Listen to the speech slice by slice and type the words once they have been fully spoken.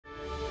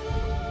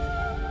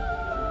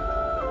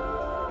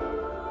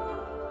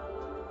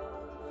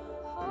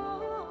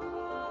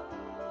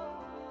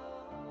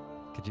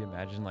Could you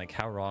imagine like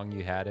how wrong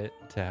you had it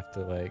to have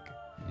to like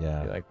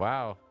Yeah. be like,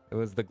 wow, it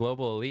was the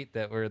global elite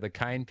that were the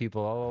kind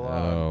people all along.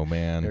 Oh They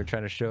were man,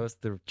 trying to show us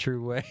the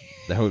true way.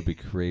 that would be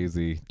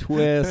crazy.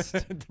 Twist.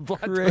 The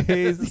plot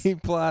Crazy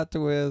twist. plot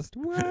twist.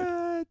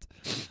 What?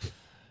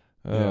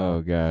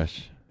 Oh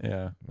gosh.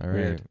 Yeah. All right.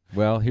 Weird.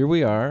 Well, here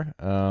we are.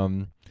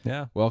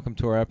 Yeah. Welcome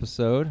to our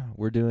episode.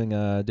 We're doing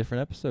a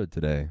different episode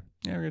today.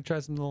 Yeah, we're gonna try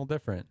something a little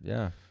different.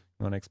 Yeah.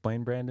 You want to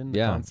explain, Brandon, the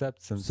Yeah.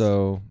 concept since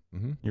So,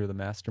 you're the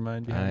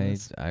mastermind behind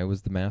this? I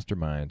was the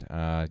mastermind.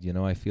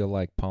 I feel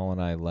like Paul and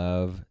I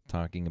love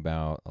talking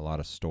about a lot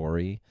of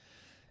story,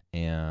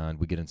 and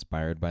we get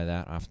inspired by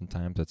that.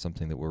 Oftentimes, that's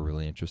something that we're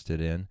really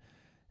interested in.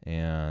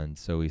 And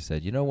so we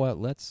said, you know what?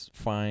 Let's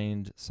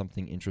find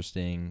something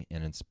interesting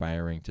and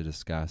inspiring to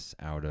discuss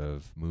out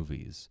of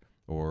movies,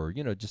 or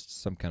just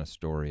some kind of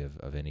story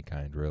of any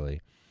kind, really.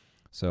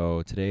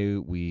 So today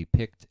we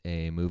picked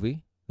a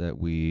movie that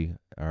we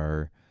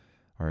are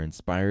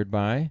inspired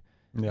by,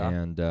 Yeah.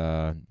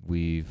 and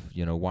we've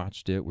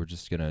watched it. We're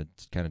just gonna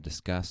kind of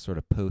discuss sort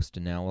of post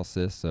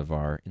analysis of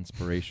our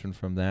inspiration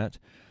from that.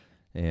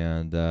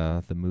 And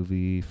the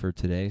movie for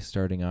today,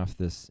 starting off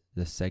this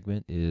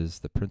segment,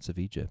 is The Prince of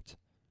Egypt.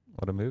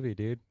 What a movie,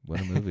 dude.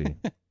 What a movie!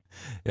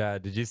 Yeah.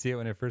 Did you see it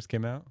when it first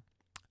came out?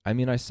 I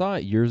mean, I saw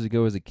it years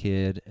ago as a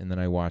kid, and then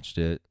I watched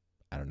it,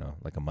 I don't know,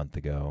 like a month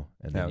ago,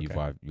 and then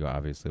Okay. you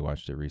obviously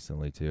watched it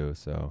recently too.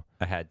 So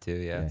I had to.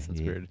 Yeah. That's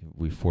weird.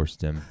 we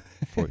forced him.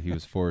 He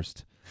was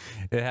forced.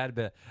 It had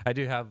been. I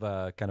do have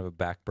kind of a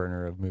back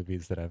burner of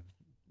movies that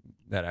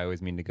I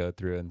always mean to go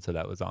through, and so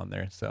that was on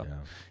there. So Yeah.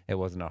 it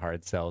wasn't a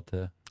hard sell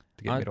to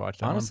get me to watch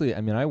that one. Honestly,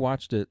 I mean, I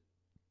watched it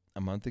a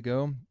month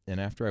ago,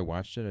 and after I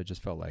watched it, I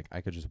just felt like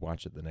I could just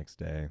watch it the next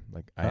day.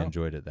 Like I Oh.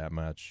 enjoyed it that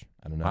much.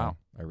 I don't know. Wow.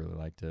 I really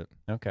liked it.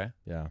 Okay.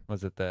 Yeah.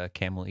 Was it the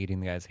camel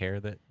eating the guy's hair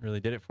that really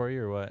did it for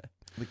you, or what?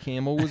 The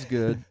camel was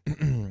good.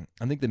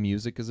 I think the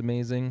music is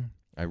amazing.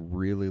 I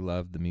really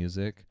loved the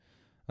music.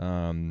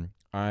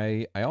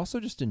 I also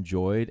just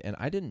enjoyed, and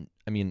I didn't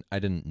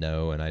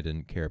know, and I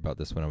didn't care about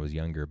this when I was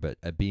younger, but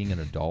being an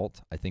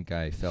adult, I think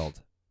I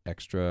felt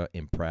extra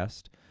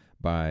impressed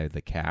by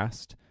the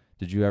cast.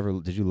 Did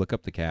you look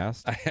up the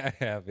cast? I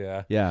have,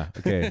 yeah. Yeah.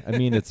 Okay. I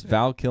mean, it's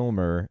Val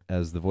Kilmer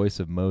as the voice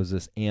of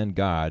Moses and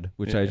God,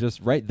 which I Yeah.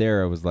 just right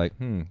there I was like,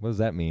 what does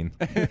that mean?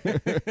 They're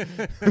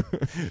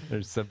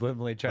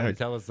subliminally trying to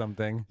tell us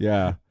something.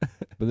 Yeah.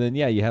 But then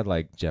you had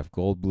like Jeff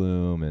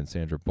Goldblum and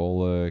Sandra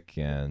Bullock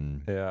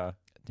and Yeah.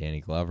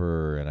 Danny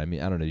Glover, and I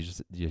mean, I don't know, you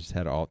just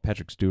had all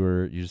Patrick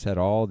Stewart, you just had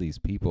all these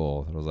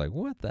people. And I was like,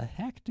 what the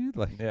heck, dude?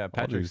 Like, Yeah. all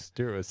Patrick these-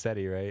 Stewart was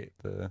SETI, right?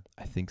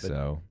 I think the-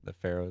 so. The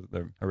Pharaoh,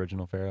 the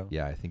original Pharaoh.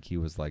 Yeah, I think he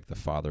was like the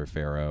father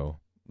pharaoh.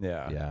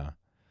 Yeah. Yeah.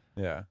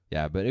 Yeah.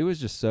 Yeah, but it was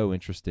just so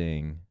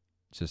interesting,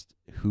 just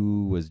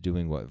who was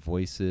doing what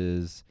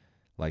voices.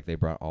 Like they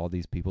brought all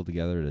these people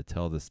together to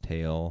tell this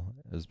tale.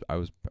 I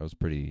was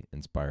pretty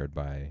inspired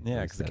by.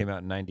 Yeah, because it came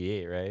out in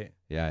 '98, right?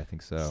 Yeah, I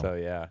think so. So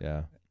yeah.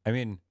 Yeah, I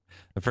mean,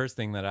 the first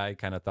thing that I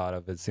kind of thought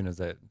of as soon as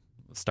it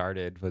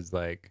started was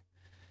like,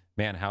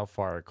 man, how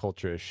far our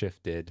culture has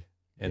shifted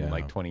in Yeah.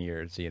 like 20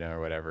 years, or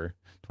whatever.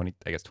 20,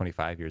 I guess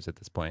 25 years at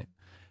this point.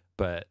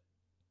 But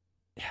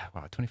yeah,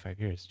 wow,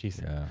 25 years.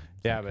 Jeez. yeah,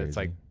 Yeah, but it's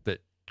like the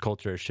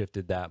culture has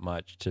shifted that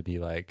much to be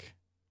like,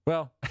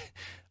 well,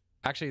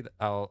 actually,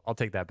 I'll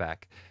take that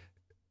back.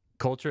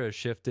 Culture has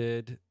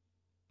shifted.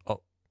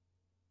 Oh,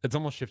 it's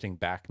almost shifting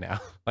back now.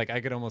 Like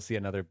I could almost see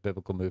another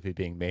biblical movie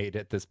being made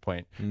at this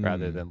point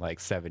rather than like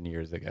 7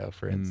 years ago,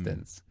 for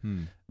instance.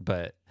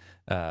 But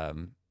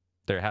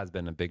there has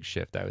been a big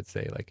shift, I would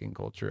say, like in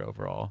culture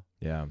overall,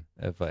 Yeah,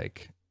 of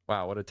like,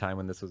 wow, what a time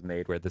when this was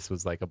made, where this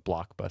was like a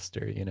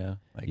blockbuster,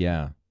 Like,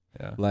 yeah.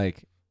 yeah,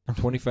 Like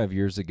 25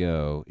 years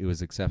ago, it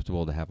was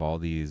acceptable to have all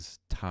these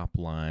top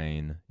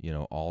line,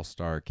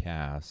 all-star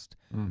cast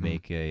Mhm.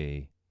 make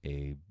a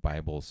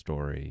Bible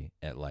story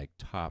at like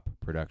top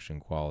production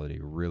quality,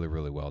 really,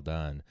 really well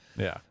done.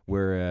 yeah,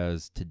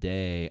 Whereas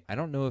today, I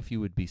don't know if you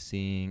would be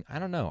seeing, I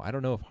don't know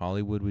if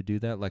Hollywood would do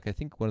that. Like I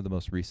think one of the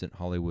most recent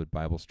Hollywood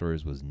Bible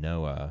stories was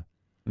Noah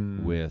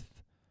Mm, with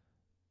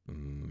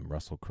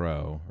Russell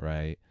Crowe,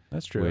 right?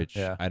 that's true. Which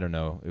yeah, I don't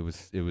know.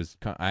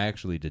 I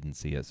actually didn't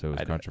see it, so it was I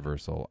didn't.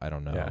 controversial. I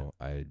don't know.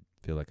 Yeah. I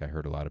feel like I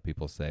heard a lot of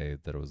people say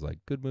that it was like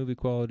good movie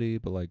quality,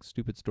 but like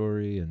stupid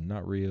story and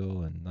not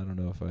real. And I don't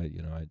know if I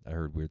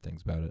heard weird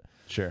things about it.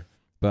 sure.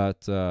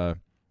 But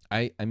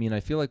I mean, I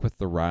feel like with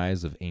the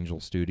rise of Angel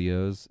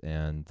Studios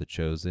and The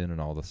Chosen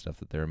and all the stuff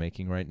that they're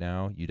making right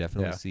now, you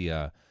definitely Yeah. see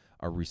a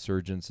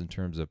resurgence in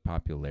terms of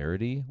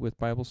popularity with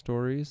Bible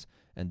stories,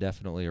 and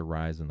definitely a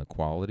rise in the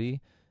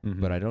quality. Mhm.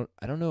 But I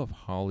don't know if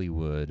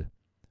Hollywood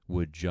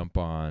would jump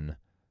on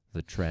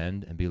the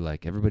trend and be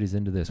like, everybody's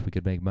into this, we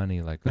could make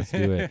money, like let's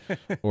do it.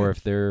 Or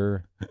if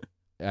they're,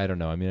 I don't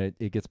know. I mean,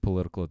 it gets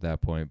political at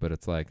that point, but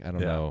it's like I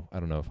don't Yeah. know. I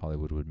don't know if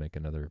Hollywood would make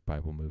another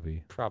Bible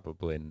movie.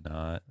 Probably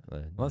not,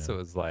 You unless know. it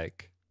was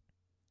like,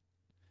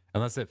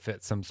 unless it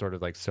fits some sort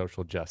of like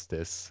social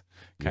justice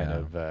kind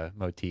Yeah. of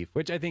motif,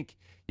 which I think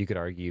you could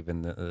argue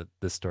even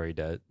the story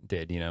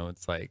did. You know,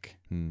 it's like,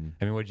 Hmm.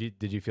 I mean,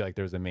 did you feel like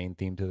there was a main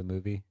theme to the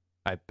movie?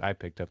 I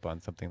picked up on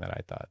something that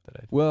I thought that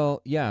I.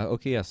 Well, yeah,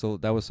 okay, yeah. So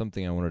that was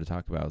something I wanted to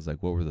talk about. Was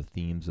like, what were the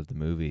themes of the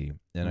movie?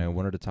 And I Mhm.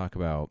 wanted to talk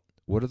about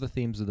what are the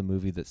themes of the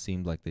movie that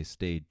seemed like they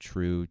stayed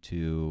true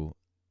to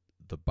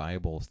the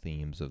Bible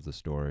themes of the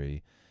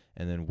story,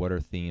 and then what are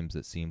themes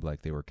that seemed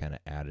like they were kind of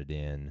added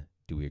in?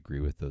 Do we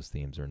agree with those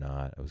themes or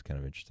not? I was kind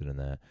of interested in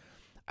that.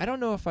 I don't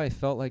know if I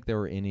felt like there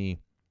were any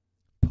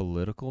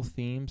political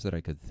themes that I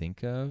could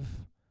think of.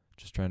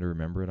 Just trying to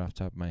remember it off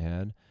the top of my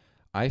head.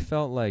 I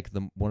felt like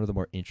one of the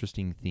more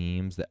interesting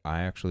themes that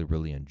I actually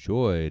really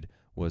enjoyed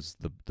was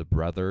the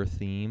brother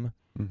theme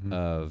Mhm.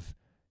 of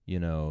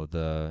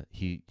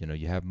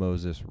you have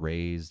Moses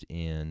raised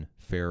in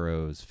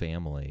Pharaoh's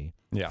family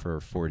Yeah. for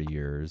 40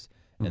 years,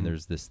 Mhm. and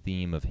there's this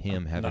theme of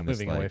him I'm having not this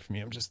moving away like from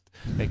you. I'm just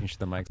making sure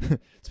the mic's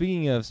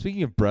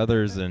speaking of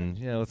brothers, and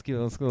let's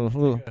go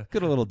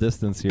get a little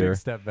distance big here.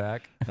 step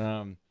back.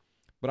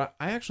 But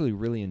I actually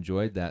really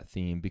enjoyed that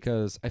theme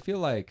because I feel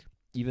like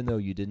even though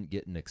you didn't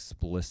get an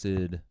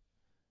explicit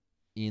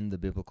in the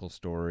biblical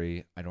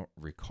story, I don't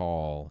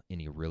recall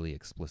any really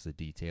explicit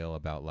detail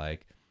about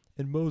like,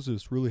 and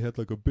Moses really had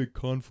like a big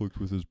conflict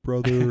with his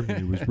brother, and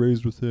he was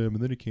raised with him,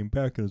 and then he came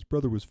back, and his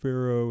brother was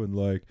Pharaoh, and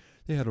like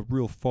they had a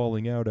real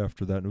falling out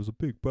after that, and it was a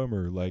big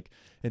bummer. Like,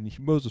 and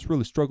Moses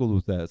really struggled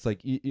with that. It's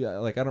like,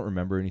 like I don't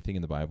remember anything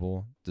in the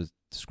Bible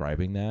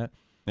describing that,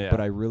 Yeah.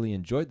 but I really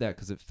enjoyed that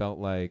because it felt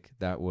like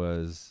that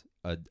was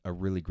a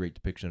really great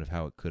depiction of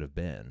how it could have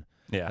been.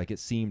 Yeah. Like it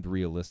seemed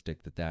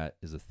realistic that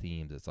is a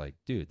theme that's like,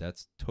 dude,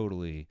 that's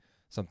totally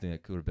something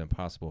that could have been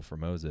possible for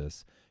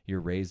Moses. You're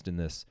raised in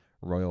this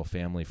royal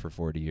family for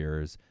 40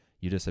 years.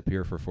 You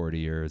disappear for 40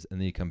 years, and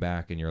then you come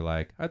back and you're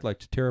like, I'd like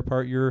to tear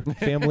apart your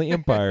family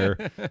empire.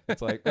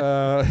 It's like,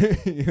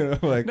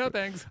 like, no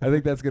thanks. I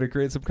think that's going to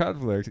create some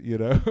conflict,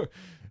 And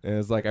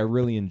it's like, I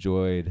really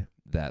enjoyed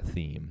that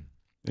theme.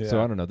 Yeah.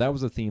 So I don't know. That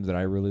was a theme that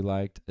I really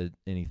liked.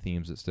 Any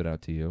themes that stood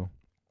out to you?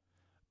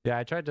 Yeah,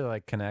 I tried to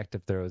like connect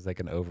if there was like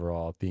an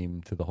overall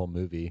theme to the whole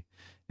movie,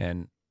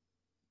 and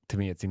to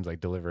me it seems like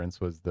deliverance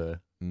was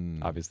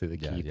obviously the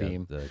key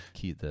theme. The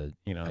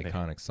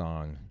iconic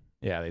song.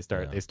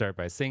 They start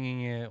by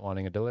singing it,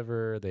 wanting to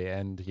deliver. They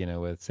end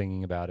with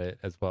singing about it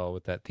as well,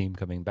 with that theme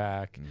coming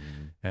back,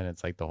 and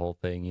it's like the whole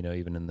thing.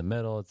 Even in the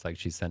middle, it's like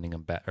she's sending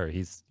him back, or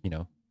he's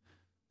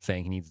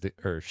saying he needs to,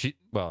 or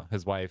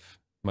his wife,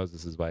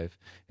 Moses' wife,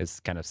 is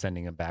kind of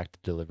sending him back to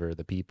deliver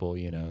the people,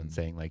 and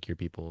saying like your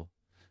people.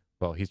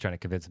 Well, he's trying to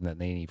convince them that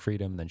they need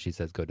freedom. Then she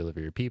says, go deliver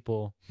your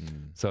people.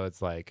 So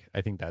it's like, I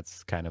think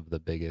that's kind of the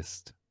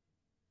biggest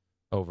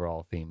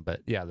overall theme.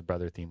 But yeah, the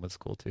brother theme was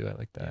cool too. I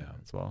like that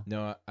as well.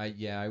 No,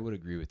 I would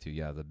agree with you.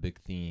 Yeah, the big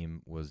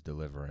theme was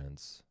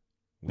deliverance,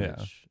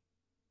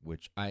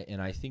 which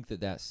I think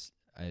that's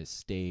I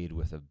stayed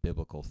with a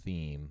biblical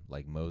theme.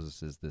 Like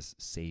Moses is this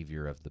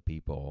savior of the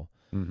people,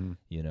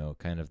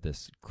 kind of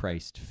this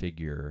Christ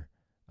figure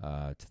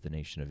to the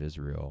nation of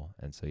Israel.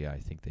 And so, I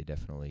think they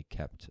definitely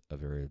kept a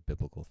very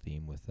biblical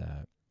theme with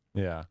that.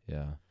 Yeah.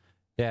 Yeah.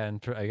 Yeah.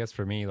 And I guess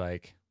for me,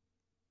 like,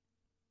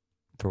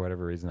 for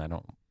whatever reason, I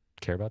don't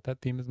care about that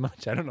theme as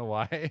much. I don't know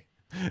why.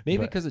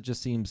 Maybe because it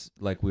just seems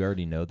like we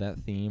already know that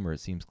theme, or it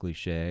seems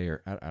cliche,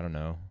 or I don't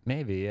know.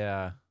 Maybe.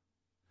 Yeah.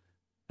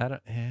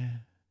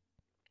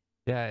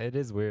 Yeah, it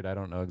is weird. I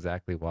don't know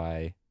exactly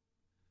why.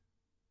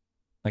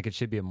 Like, it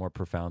should be a more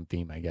profound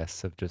theme, I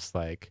guess, of just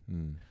like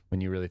when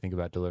you really think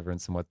about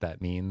deliverance and what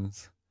that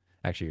means.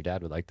 Actually, your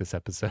dad would like this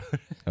episode.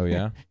 Oh,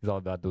 yeah? He's all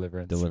about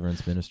deliverance.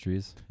 Deliverance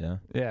Ministries, yeah.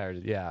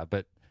 Yeah.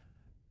 But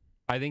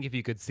I think if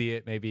you could see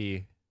it,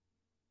 maybe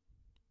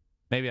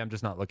I'm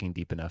just not looking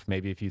deep enough.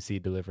 Maybe if you see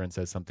deliverance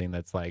as something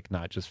that's like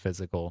not just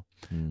physical,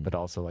 but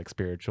also like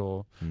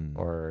spiritual,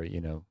 or,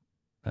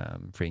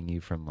 freeing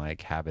you from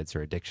like habits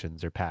or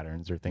addictions or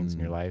patterns or things in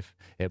your life,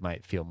 it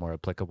might feel more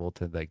applicable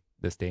to like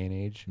this day and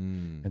age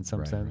in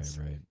some sense.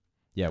 Right.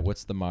 Yeah.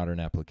 What's the modern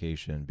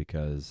application?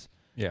 Because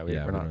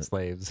we're not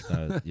slaves.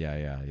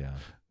 Yeah.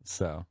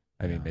 So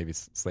I mean, maybe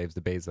slaves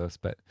to Bezos,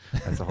 but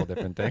that's a whole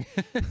different thing.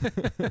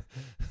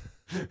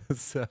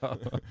 So,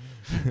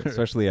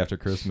 especially after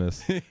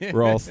Christmas,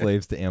 we're all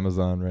slaves to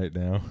Amazon right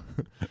now.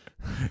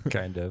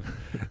 Kind of.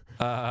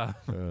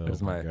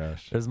 There's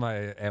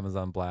my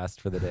Amazon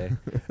blast for the day.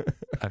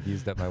 I've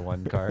used up my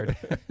one card.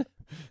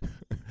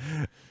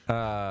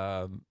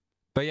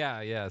 But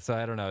yeah. So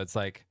I don't know. It's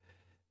like,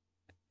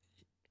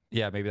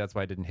 maybe that's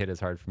why it didn't hit as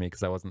hard for me,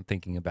 because I wasn't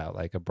thinking about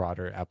like a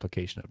broader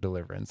application of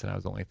deliverance, and I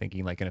was only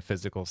thinking like in a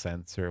physical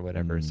sense or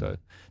whatever. So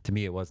to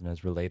me, it wasn't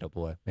as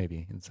relatable,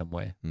 maybe in some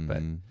way.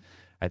 But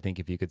I think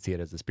if you could see it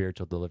as a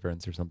spiritual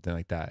deliverance or something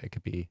like that, it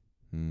could be.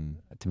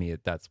 To me,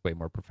 that's way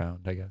more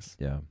profound, I guess.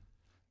 Yeah.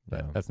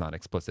 But that's not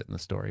explicit in the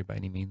story by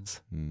any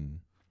means.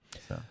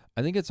 So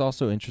I think it's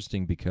also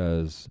interesting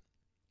because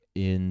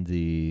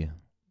like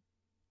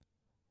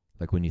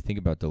when you think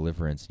about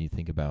deliverance and you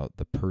think about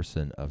the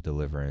person of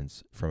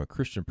deliverance from a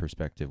Christian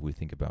perspective, we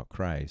think about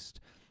Christ.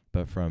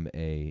 But from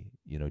a,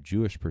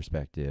 Jewish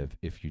perspective,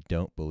 if you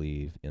don't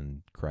believe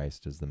in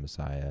Christ as the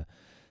Messiah,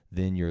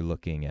 then you're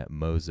looking at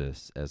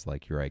Moses as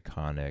like your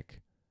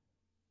iconic,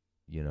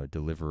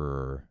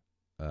 deliverer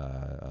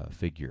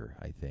figure,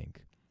 I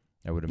think.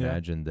 I would Yeah.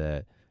 imagine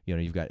that,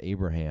 you've got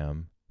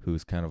Abraham,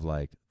 who's kind of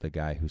like the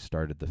guy who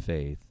started the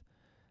faith,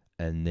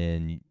 and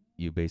then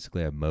you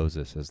basically have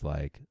Moses as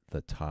like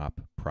the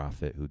top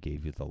prophet who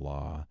gave you the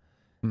law.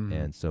 Mhm.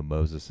 And so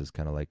Moses is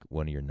kind of like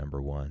one of your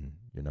number one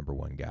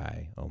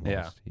guy almost,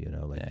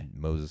 like Yeah.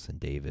 Moses and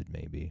David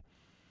maybe.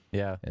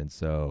 Yeah. And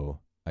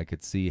so I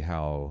could see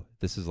how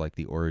this is like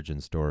the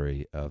origin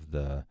story of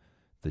the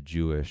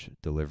Jewish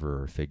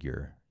deliverer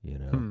figure,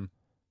 Hmm.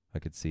 I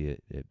could see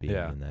it being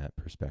Yeah. in that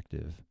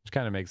perspective. Which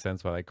kind of makes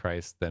sense why like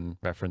Christ then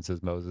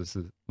references Moses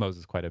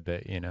quite a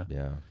bit, Yeah.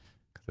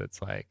 because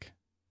it's like,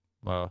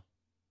 well,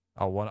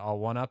 I'll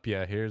one up you.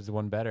 Here's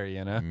one better,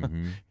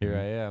 Mhm, Here mhm.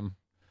 I am,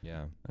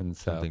 Yeah. and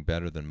so Something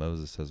better than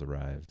Moses has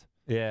arrived.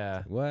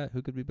 yeah, What?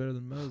 Who could be better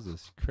than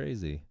Moses?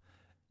 Crazy.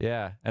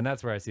 yeah, and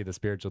that's where I see the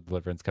spiritual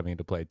deliverance coming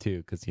into play too,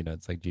 because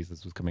it's like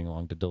Jesus was coming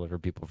along to deliver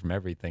people from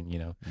everything,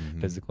 Mhm.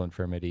 physical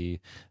infirmity,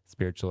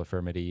 spiritual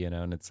infirmity,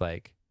 and it's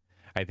like,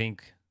 I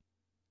think,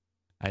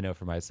 I know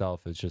for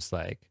myself, it's just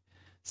like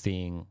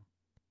seeing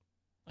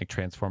like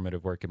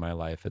transformative work in my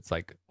life. It's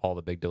like all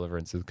the big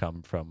deliverances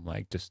come from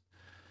like just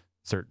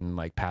certain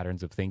like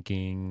patterns of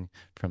thinking,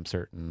 from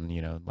certain,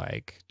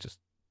 like just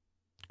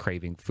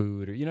craving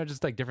food, or,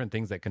 just like different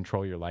things that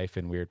control your life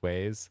in weird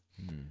ways.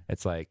 Mm.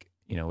 It's like,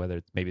 whether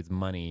it's maybe it's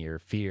money or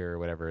fear or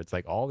whatever, it's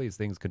like all these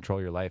things control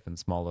your life in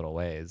small little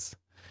ways,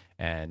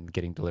 and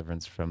getting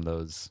deliverance from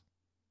those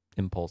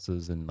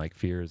impulses and like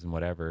fears and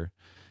whatever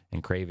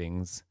and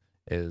cravings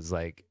is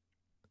like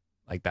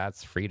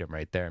that's freedom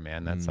right there,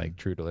 man. That's like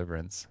true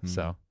deliverance. Mhm.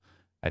 So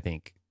I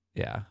think,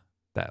 yeah,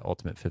 that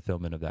ultimate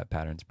fulfillment of that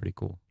pattern is pretty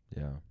cool.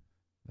 Yeah.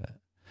 But,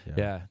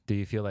 yeah. Do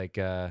you feel like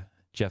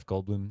Jeff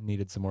Goldblum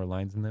needed some more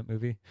lines in that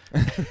movie?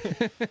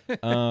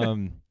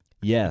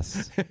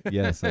 Yes.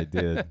 Yes, I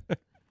did.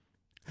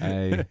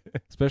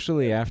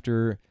 Especially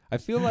after, I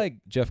feel like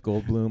Jeff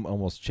Goldblum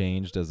almost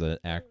changed as an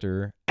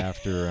actor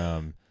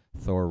after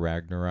Thor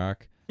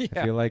Ragnarok. I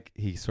Yeah. feel like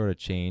he sort of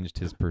changed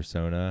his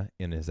persona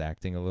in his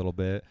acting a little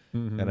bit,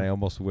 and I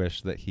almost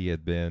wish that he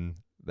had been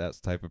that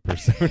type of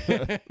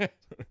persona.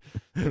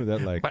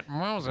 That like, But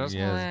Moses.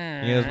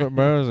 yes, but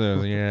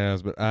Moses,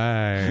 yes, but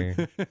I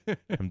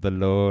am the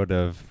Lord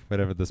of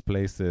whatever this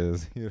place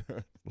is.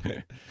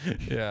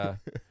 Yeah.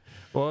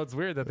 Well, it's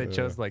weird that they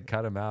chose to like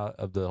cut him out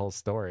of the whole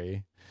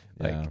story.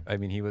 Like, Yeah. I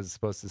mean, he was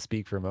supposed to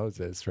speak for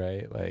Moses,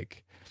 right?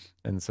 Like,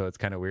 and so it's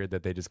kind of weird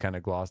that they just kind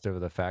of glossed over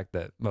the fact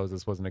that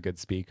Moses wasn't a good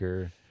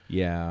speaker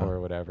Yeah.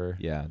 or whatever.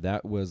 Yeah,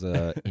 that was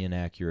a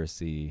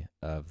inaccuracy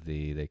of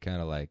they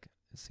kind of like,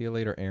 see you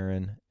later,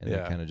 Aaron, and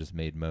Yeah. they kind of just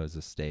made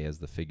Moses stay as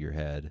the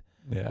figurehead.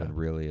 Yeah. When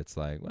really it's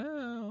like,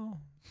 well,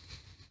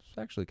 it's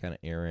actually kind of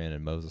Aaron,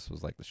 and Moses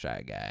was like the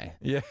shy guy.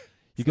 Yeah.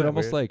 You could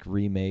almost like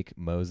remake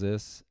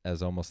Moses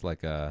as almost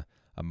like a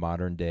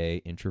modern day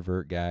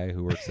introvert guy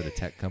who works at a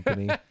tech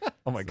company.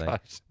 Oh my It's like,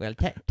 gosh. Well,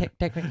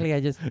 technically, I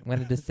just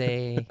wanted to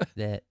say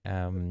that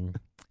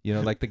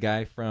like the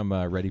guy from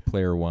Ready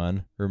Player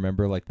One.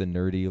 Remember, like the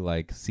nerdy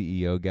like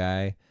CEO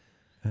guy.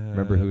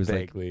 Remember who was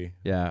like- vaguely.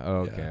 Yeah. Oh,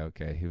 okay. Yeah.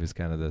 Okay. He was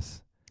kind of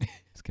this.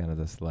 He's kind of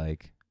this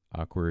like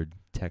awkward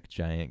tech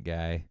giant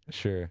guy.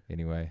 Sure.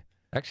 Anyway,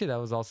 Actually, that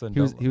was also in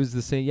he was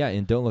the same. Yeah,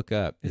 in Don't Look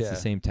Up, it's Yeah. the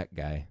same tech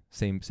guy,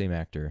 same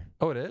actor.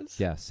 Oh, it is?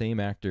 Yeah,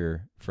 same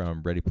actor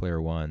from Ready Player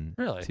One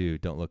Really? to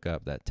Don't Look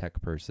Up. That tech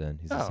person.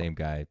 He's the Oh. same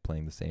guy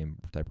playing the same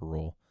type of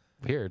role.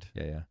 Weird.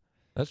 Yeah.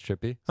 That's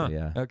trippy. So, Huh.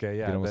 yeah. Okay, You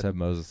yeah. could almost then, have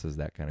Moses as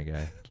that kind of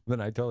guy. then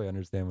I totally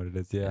understand what it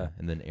is. Yeah.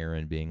 And then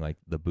Aaron being like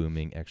the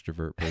booming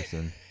extrovert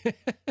person.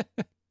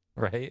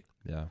 Right?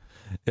 Yeah.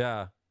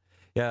 Yeah.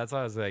 Yeah, that's why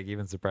I was like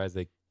even surprised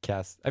they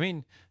cast. I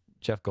mean,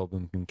 Jeff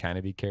Goldblum can kind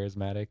of be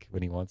charismatic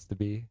when he wants to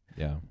be,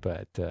 Yeah.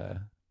 but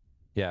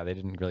yeah, they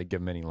didn't really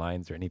give him any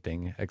lines or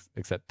anything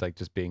except like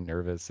just being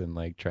nervous and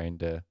like trying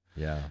to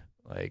Yeah.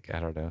 like, I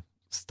don't know,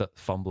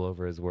 fumble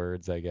over his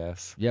words, I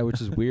guess. Yeah,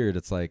 which is weird.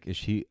 It's like,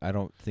 I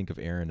don't think of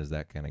Aaron as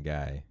that kind of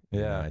guy. You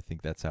know, Yeah. I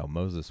think that's how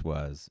Moses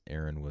was.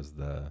 Aaron was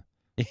the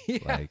Yeah.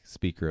 like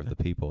speaker of the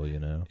people,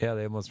 Yeah,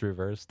 they almost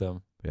reversed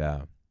him.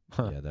 Yeah.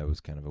 Huh. Yeah, that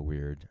was kind of a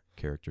weird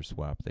character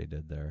swap they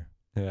did there.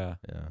 Yeah.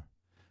 Yeah.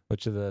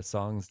 Which of the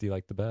songs do you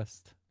like the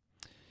best?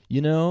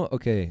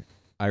 Okay,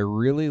 I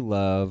really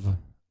love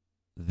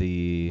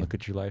the Look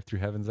at your life through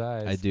heaven's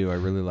eyes. I do. I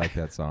really like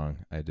that song.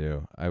 I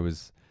do.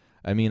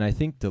 I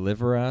think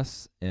Deliver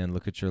Us and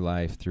Look at Your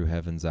Life Through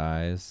Heaven's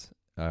Eyes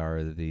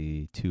are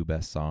the two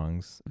best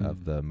songs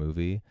of the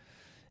movie.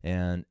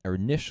 And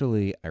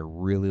initially, I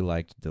really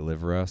liked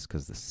Deliver Us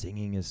because the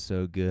singing is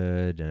so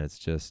good, and it's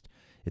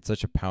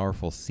such a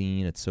powerful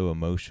scene. It's so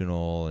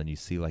emotional, and you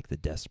see like the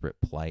desperate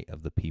plight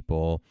of the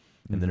people.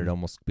 And then it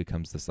almost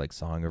becomes this like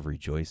song of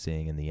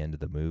rejoicing in the end of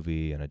the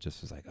movie. And it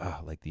just was like,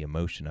 like the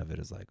emotion of it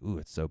is like, ooh,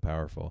 it's so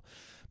powerful.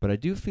 But I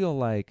do feel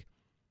like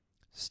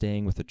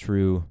Staying with a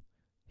True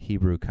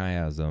Hebrew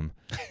chiasm,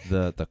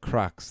 the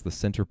crux, the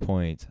center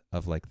point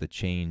of like the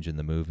change in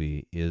the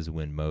movie is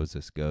when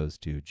Moses goes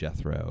to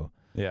Jethro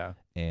Yeah.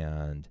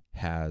 and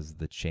has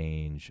the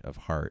change of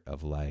heart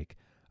of like,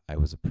 I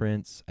was a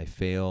prince, I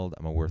failed,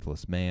 I'm a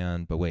worthless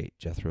man, but wait,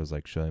 Jethro's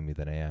like showing me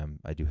that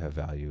I do have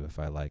value if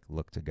I like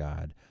look to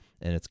God.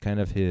 And it's kind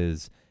of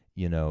his,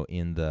 you know,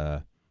 in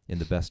the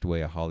best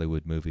way a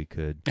Hollywood movie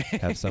could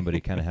have somebody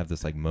kind of have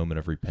this like moment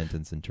of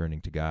repentance and turning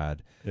to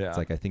God. Yeah. It's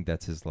like, I think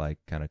that's his like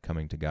kind of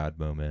coming to God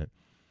moment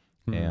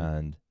Mhm.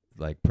 and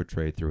like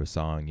portrayed through a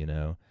song, you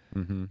know?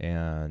 Mhm.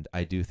 And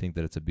I do think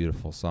that it's a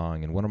beautiful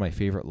song. And one of my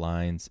favorite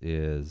lines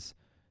is,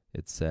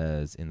 it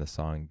says in the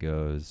song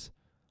goes,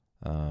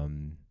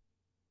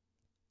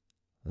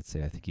 let's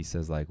see, I think he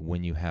says like,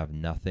 when you have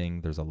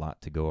nothing, there's a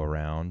lot to go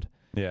around.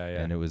 Yeah.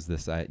 Yeah. And it was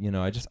this, I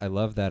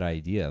love that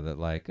idea that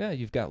like,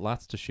 you've got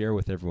lots to share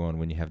with everyone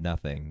when you have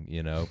nothing,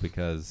 you know,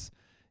 because,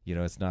 you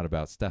know, it's not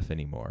about stuff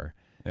anymore.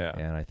 Yeah.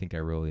 And I think I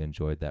really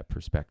enjoyed that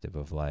perspective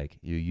of like,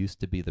 you used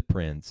to be the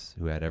prince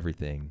who had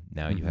everything.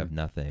 Now you have Mhm.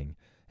 nothing.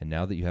 And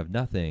now that you have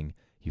nothing,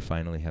 you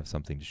finally have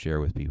something to share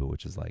with people,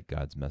 which is like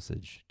God's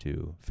message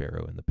to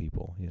Pharaoh and the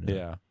people, you know?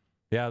 Yeah.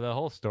 Yeah. The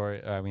whole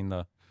story, I mean,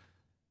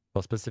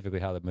 well, specifically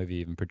how the movie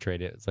even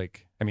portrayed it. It's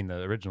like, I mean,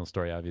 the original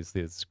story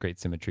obviously is great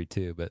symmetry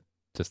too, but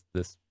just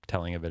this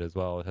telling of it as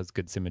well, it has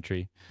good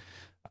symmetry,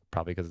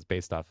 probably because it's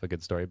based off a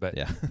good story. But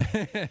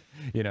Yeah.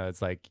 you know,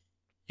 it's like,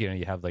 you know,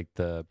 you have like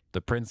the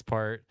prince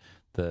part,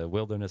 the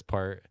wilderness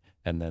part,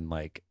 and then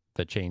like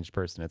the changed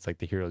person. It's like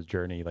the hero's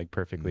journey, like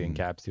perfectly Mhm.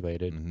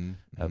 encapsulated Mhm.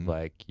 of Mhm.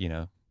 like, you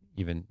know,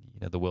 even,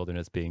 you know, the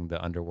wilderness being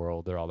the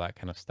underworld or all that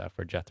kind of stuff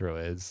where Jethro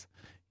is,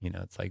 you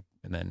know, it's like,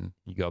 and then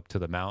you go up to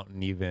the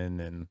mountain even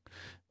and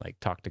like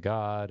talk to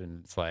God.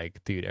 And it's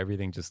like, dude,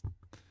 everything just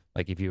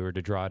like if you were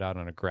to draw it out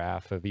on a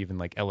graph of even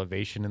like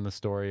elevation in the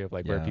story of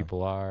like where Yeah.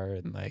 people are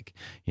and like,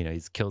 you know,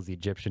 he kills the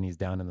Egyptian, he's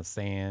down in the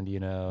sand, you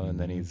know, and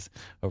then Mhm. he's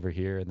over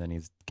here and then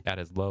he's at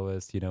his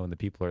lowest, you know, and the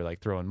people are like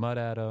throwing mud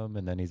at him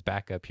and then he's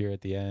back up here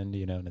at the end,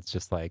 you know, and it's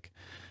just like,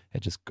 it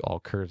just all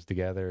curves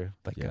together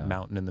like Yeah. a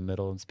mountain in the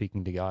middle and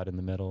speaking to God in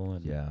the middle.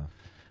 And Yeah.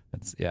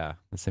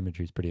 the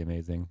symmetry is pretty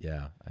amazing.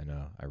 Yeah. I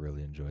know. I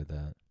really enjoyed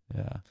that.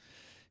 Yeah.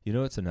 You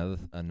know, it's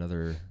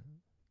another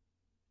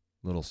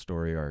little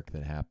story arc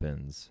that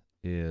happens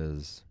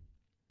is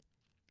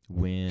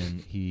when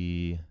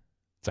he.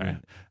 Sorry,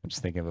 when- I'm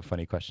just thinking of a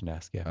funny question to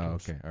ask you. Oh,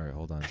 afterwards. okay. All right.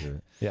 Hold on to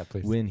it. Yeah,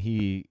 please. When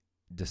he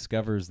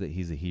discovers that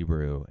he's a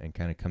Hebrew and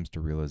kind of comes to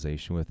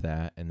realization with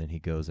that, and then he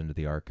goes into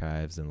the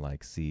archives and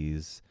like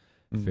sees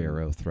Mhm.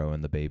 Pharaoh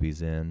throwing the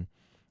babies in,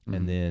 Mhm.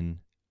 and then,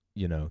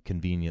 you know,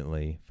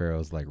 conveniently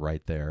Pharaoh's like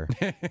right there,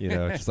 you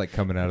know, just like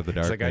coming out of the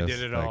It's darkness. like I did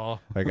it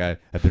all. Like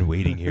I've been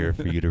waiting here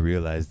for you to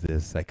realize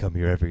this. I come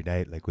here every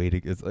night, like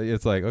waiting.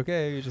 It's like,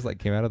 okay, you just like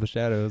came out of the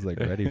shadows, like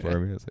ready for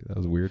me. It's like, that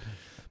was weird.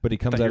 But he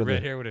comes Thought out your of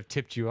red the hair would have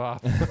tipped you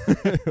off.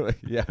 like,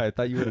 yeah, I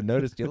thought you would have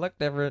noticed. You look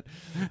different.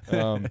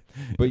 But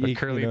A you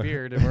curly know,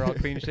 beard and we're all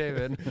clean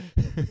shaven.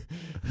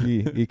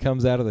 he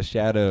comes out of the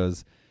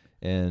shadows,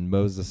 and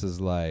Moses is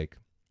like,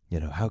 you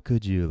know, how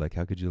could you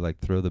like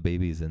throw the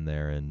babies in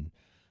there? And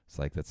it's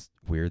like, that's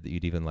weird that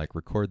you'd even like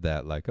record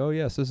that. Like, oh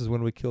yes, this is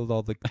when we killed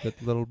all the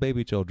little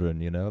baby children.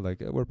 You know,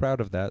 like we're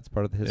proud of that. It's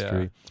part of the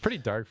history. Yeah. It's pretty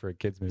dark for a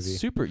kids movie.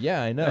 Super.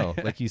 Yeah, I know.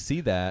 Like you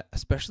see that,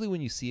 especially when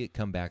you see it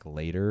come back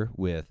later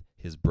with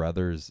his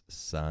brother's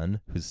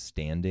son who's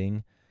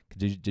standing.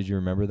 Did you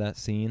remember that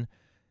scene?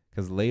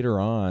 Because later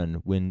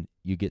on, when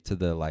you get to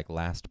the like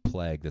last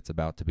plague that's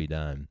about to be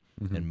done,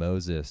 Mhm. and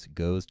Moses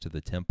goes to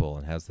the temple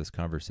and has this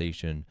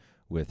conversation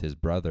with his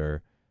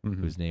brother, Mhm.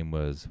 whose name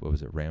was, what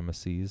was it,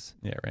 Ramesses?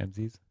 Yeah,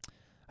 Ramses.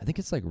 I think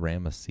it's like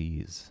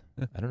Ramesses.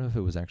 I don't know if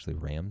it was actually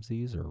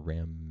Ramses or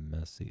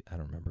Ramesses. I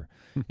don't remember.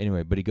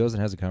 Anyway, but he goes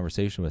and has a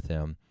conversation with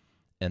him,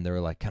 and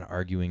they're like kind of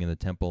arguing in the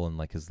temple, and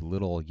like his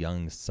little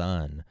young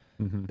son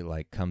Mhm.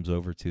 like comes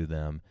over to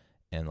them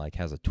and like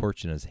has a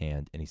torch in his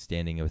hand, and he's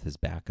standing with his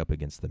back up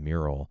against the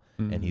mural,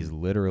 and he's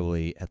Mhm.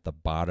 literally at the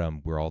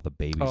bottom where all the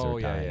babies Oh are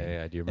yeah, dying.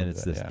 yeah. I do remember And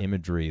it's that, this yeah.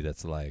 imagery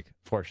that's like,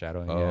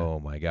 Foreshadowing. oh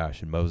my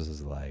gosh. And Moses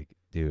is like,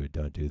 dude,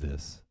 don't do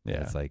this. And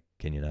Yeah. it's like,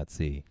 can you not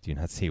see? Do you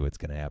not see what's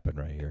going to happen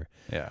right here?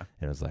 Yeah.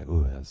 And it was like,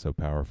 ooh, that's so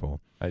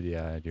powerful. I do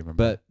remember.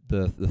 But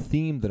the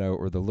theme that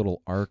or the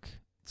little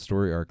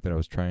story arc that I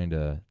was trying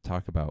to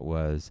talk about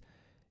was,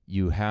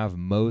 you have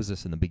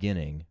Moses in the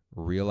beginning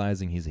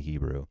realizing he's a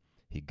Hebrew.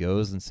 He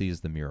goes and sees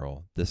the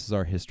mural. This is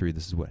our history.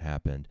 This is what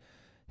happened.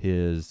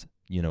 His,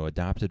 you know,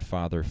 adopted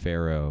father,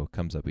 Pharaoh,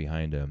 comes up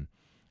behind him,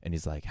 and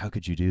he's like, how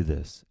could you do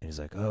this? And he's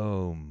like,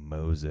 oh,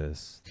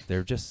 Moses,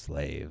 they're just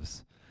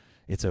slaves.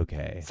 It's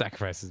okay.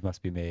 sacrifices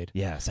must be made.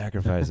 Yeah,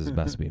 sacrifices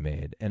must be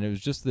made. And it was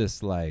just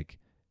this, like,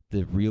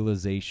 the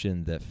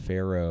realization that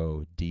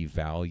Pharaoh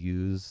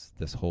devalues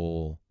this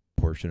whole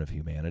portion of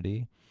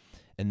humanity.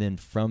 And then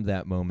from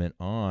that moment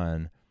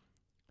on,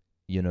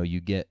 you know, you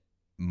get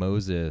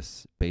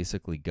Moses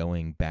basically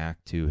going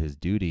back to his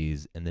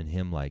duties, and then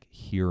him like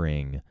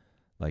hearing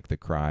like the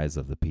cries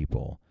of the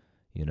people,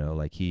 you know,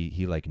 like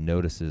he like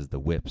notices the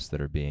whips that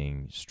are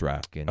being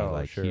struck, and he Oh,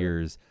 like sure.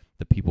 hears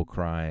the people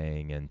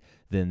crying, and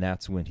then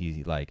that's when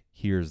he like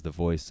hears the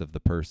voice of the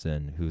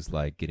person who's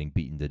like getting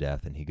beaten to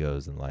death, and he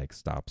goes and like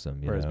stops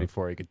him. Whereas know?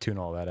 before he could tune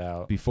all that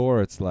out.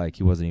 Before it's like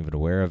he wasn't even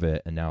aware of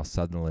it, and now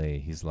suddenly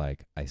he's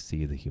like, I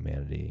see the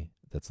humanity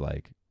that's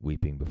like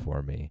weeping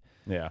before me.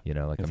 Yeah. You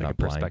know, like It's I'm like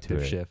not a blind to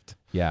perspective it. shift.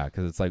 Yeah,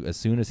 because it's like as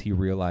soon as he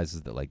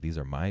realizes that like these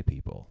are my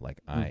people, like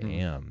I Mhm.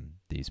 am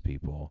these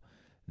people,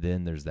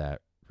 then there's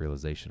that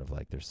realization of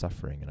like they're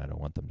suffering and I don't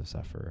want them to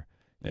suffer.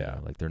 You Yeah.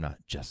 know, like they're not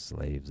just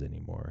slaves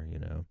anymore, you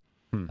know.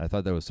 Hmm. I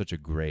thought that was such a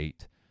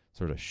great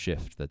sort of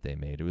shift that they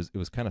made. It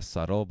was kind of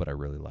subtle, but I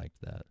really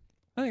liked that.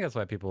 I think that's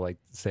why people like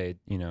to say,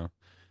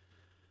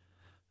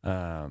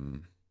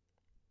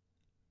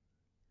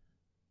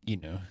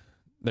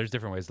 there's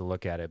different ways to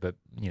look at it, but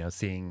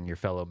seeing your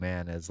fellow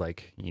man as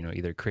like,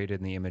 either created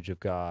in the image of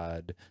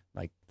God,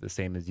 like the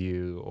same as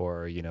you,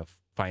 or,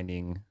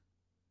 finding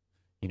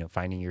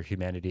your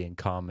humanity in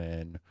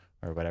common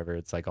or whatever.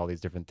 It's like all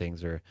these different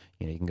things, or,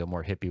 you can go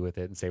more hippie with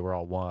it and say we're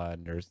all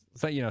one, or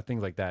so,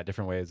 things like that,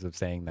 different ways of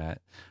saying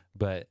that.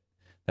 But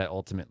that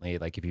ultimately,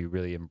 like, if you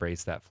really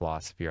embrace that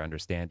philosophy or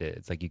understand it,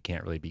 it's like you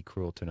can't really be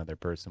cruel to another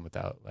person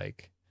without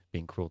like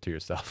being cruel to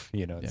yourself,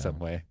 in Yeah. some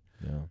way.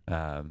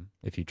 Yeah.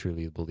 If you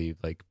truly believe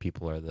like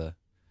people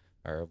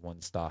are of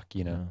one stock,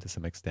 Yeah. to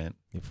some extent.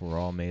 If we're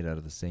all made out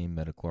of the same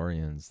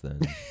metachlorians, then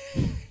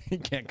You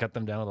can't cut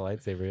them down with a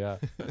lightsaber. Yeah,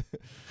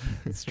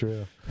 it's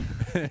true.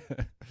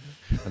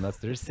 Unless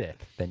they're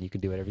Sith, then you can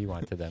do whatever you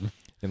want to them.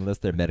 unless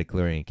their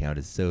metachlorian count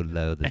is so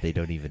low that they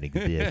don't even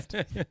exist.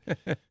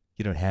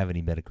 You don't have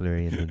any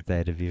metachlorians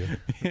inside of you.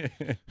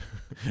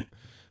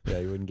 Yeah,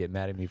 you wouldn't get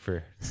mad at me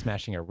for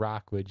smashing a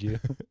rock, would you?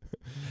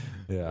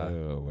 Yeah.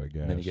 Oh my gosh.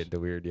 And then you get into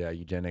weird,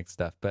 eugenics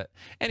stuff. But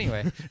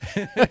anyway,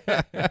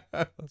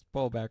 Let's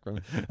pull back from.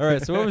 All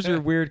right. So, what was your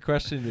weird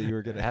question that you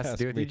were going it to ask? has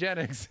to do with me?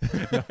 eugenics.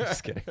 No, I'm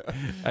just kidding.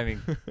 I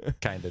mean,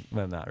 kind of.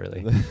 Well, not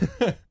really.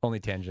 Only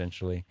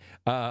tangentially.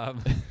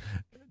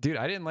 Dude,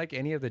 I didn't like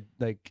any of the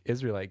like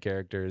Israelite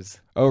characters.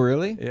 Oh,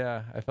 really?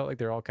 Yeah, I felt like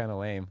they're all kind of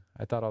lame.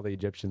 I thought all the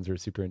Egyptians were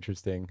super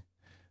interesting,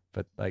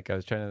 but like I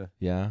was trying to.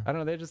 Yeah. I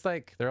don't know.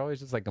 They're always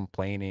just like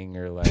complaining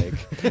or like,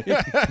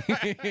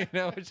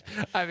 which,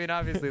 I mean,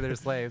 obviously they're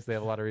slaves. They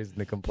have a lot of reason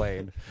to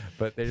complain,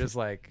 but they're just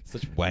like,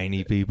 Such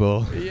whiny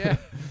people. yeah.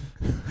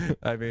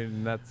 I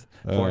mean, that's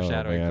Oh,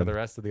 foreshadowing for man. the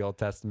rest of the Old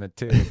Testament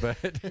too, but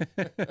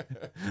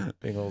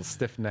being a little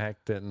stiff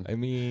necked and I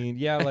mean,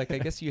 yeah. Like, I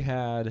guess you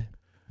had,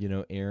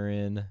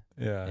 Aaron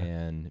yeah.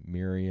 and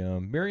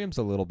Miriam. Miriam's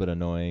a little bit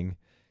annoying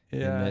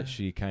in Yeah. that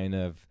she kind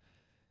of,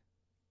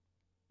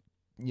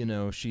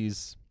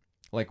 she's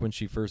like when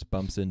she first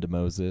bumps into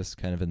Moses,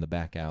 kind of in the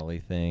back alley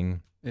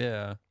thing.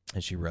 Yeah.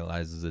 And she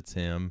realizes it's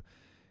him.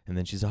 And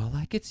then she's all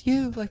like, it's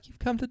you. Like, you've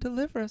come to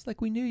deliver us.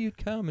 Like, we knew you'd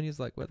come. And he's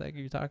like, what the heck are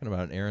you talking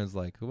about? And Aaron's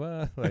like,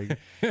 what? Like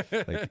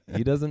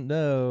he doesn't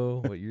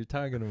know what you're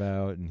talking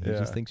about. And he Yeah.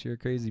 just thinks you're a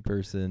crazy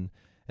person.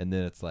 And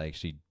then it's like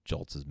she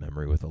jolts his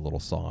memory with a little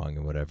song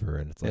and whatever.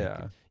 And it's like,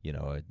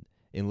 Yeah.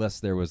 Unless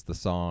there was the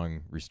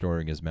song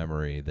restoring his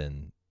memory,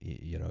 then,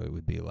 it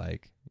would be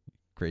like,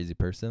 crazy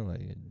person.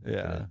 Like,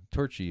 Yeah. gonna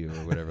torture you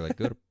or whatever. Like,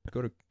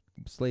 go to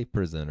slave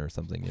prison or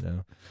something,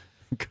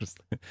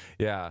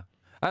 Yeah.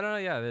 I don't know.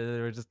 Yeah. They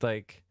were just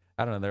like,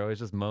 I don't know. They're always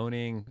just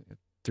moaning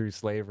through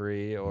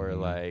slavery or Mhm.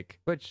 like,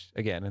 which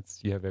again,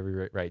 you have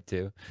every right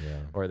to,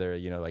 Yeah. or they're,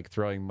 like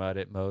throwing mud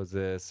at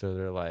Moses, or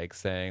they're like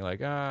saying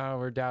like, oh,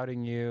 we're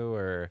doubting you,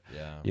 or,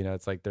 Yeah.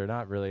 it's like, they're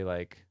not really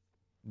like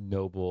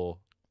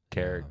noble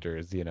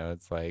characters,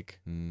 it's like,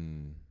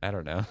 Mm, I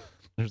don't know.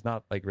 There's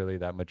not like really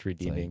that much like,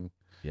 redeeming,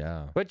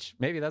 yeah. which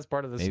maybe that's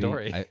part of the Maybe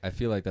story. I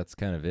feel like that's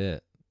kind of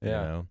it.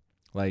 Yeah.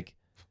 Like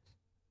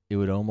it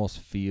would almost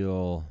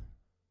feel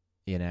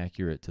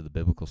inaccurate to the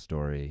biblical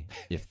story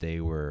if they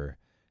were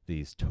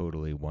these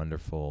totally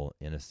wonderful,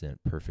 innocent,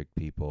 perfect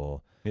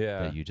people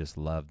Yeah. that you just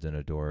loved and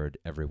adored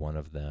every one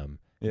of them.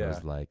 It Yeah.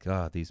 was like,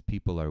 these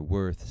people are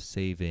worth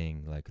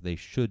saving. Like they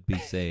should be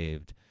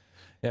saved.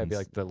 Yeah, it'd be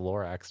and like the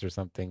Lorax or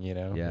something,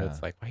 where Yeah.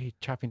 it's like, why are you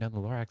chopping down the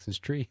Lorax's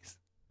trees?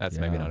 That's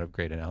maybe Yeah. not a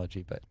great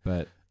analogy, but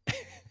But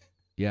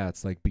yeah,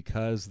 it's like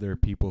because they're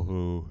people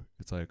who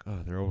it's like,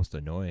 they're almost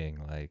annoying.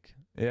 Like,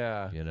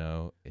 yeah.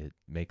 it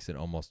makes it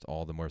almost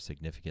all the more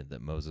significant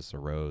that Moses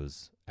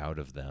arose out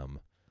of them.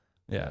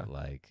 Yeah. That,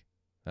 like,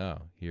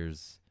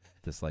 here's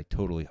this like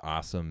totally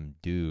awesome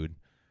dude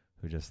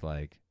who just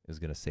like is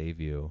gonna save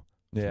you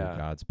through Yeah.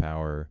 God's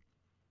power,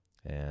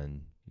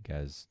 and you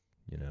guys,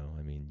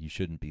 I mean, you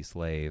shouldn't be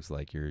slaves.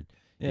 Like you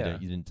Yeah.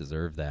 didn't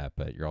deserve that,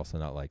 but you're also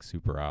not like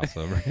super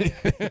awesome. Or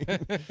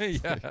anything.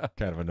 It's, like, Yeah.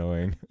 kind of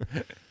annoying.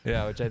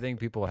 Yeah, which I think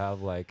people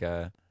have like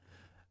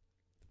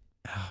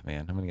oh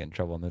man, I'm gonna get in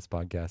trouble on this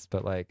podcast,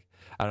 but like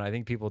I don't know, I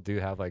think people do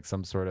have like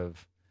some sort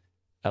of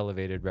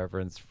elevated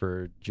reverence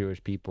for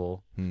Jewish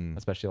people,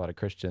 especially a lot of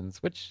Christians,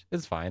 which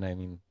is fine. I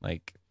mean,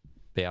 like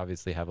they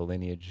obviously have a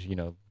lineage,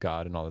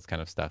 God and all this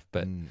kind of stuff,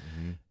 but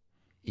Mhm.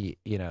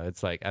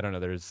 it's like I don't know,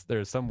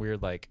 there's some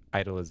weird like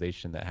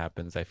idolization that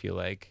happens, I feel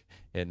like,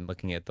 in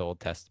looking at the Old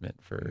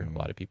Testament for a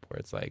lot of people, where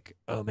it's like,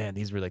 oh man,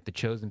 these were like the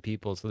chosen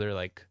people, so they're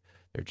like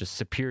they're just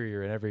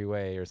superior in every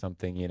way or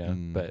something, you know.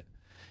 Mm. But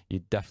you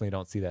definitely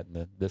don't see that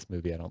in this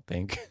movie, I don't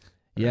think.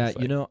 Where Yeah, it's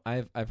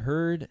like, I've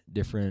heard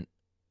different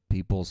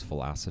people's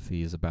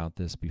philosophies about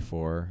this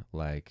before,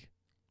 like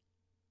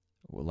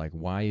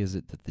why is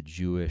it that the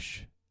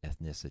Jewish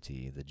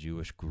ethnicity, the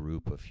Jewish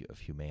group of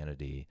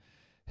humanity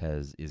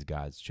is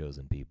God's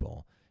chosen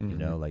people? You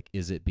know, mhm. like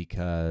is it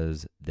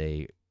because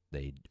they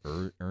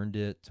earned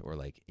it, or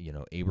like,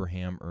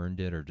 Abraham earned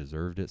it or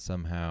deserved it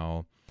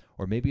somehow?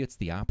 Or maybe it's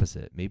the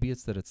opposite. Maybe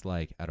it's that it's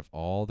like out of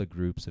all the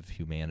groups of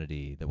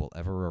humanity that will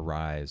ever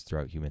arise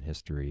throughout human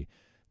history,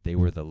 they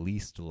were the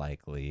least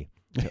likely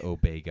to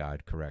obey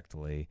God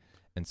correctly.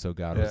 And so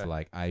God was Yeah.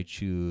 like, I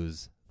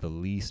choose the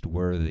least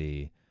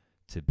worthy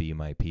to be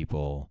my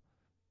people.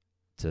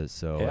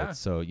 Yeah.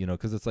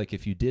 Because it's like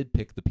if you did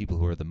pick the people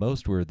who are the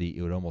most worthy,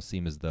 it would almost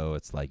seem as though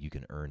it's like you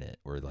can earn it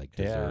or like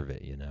Yeah. deserve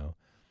it, you know?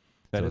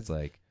 That So is it's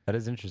like, that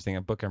is interesting.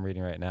 A book I'm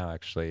reading right now,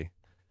 actually,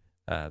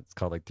 it's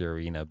called like The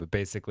Arena, but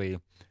basically,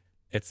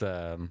 it's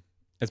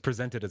it's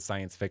presented as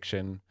science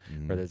fiction where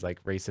mm, there's like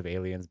race of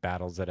aliens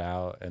battles it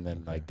out, and then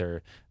okay. like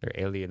their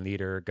alien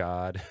leader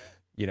God,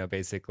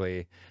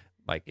 basically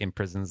like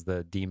imprisons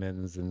the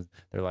demons, and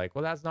they're like,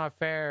 well, that's not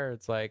fair.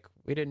 It's like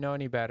we didn't know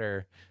any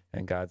better,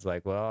 and God's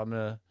like, well,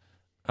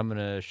 I'm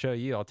gonna show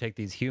you. I'll take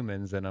these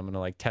humans and I'm gonna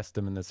like test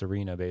them in this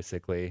arena,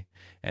 basically.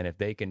 And if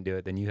they can do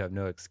it, then you have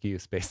no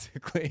excuse,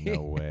 basically.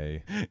 No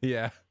way.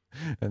 Yeah.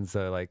 And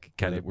so like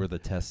kind of We're the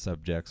test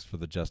subjects for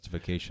the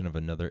justification of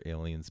another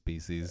alien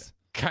species.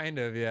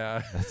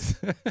 yeah.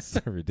 That's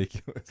so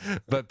ridiculous.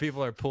 But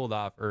people are pulled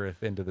off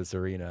Earth into this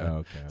arena. Oh,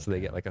 okay. So they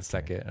okay, get like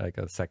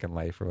okay, a second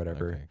life or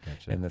whatever Okay,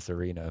 gotcha. in this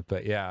arena.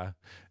 But yeah.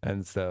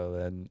 And so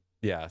then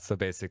yeah, so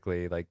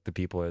basically like the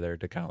people are there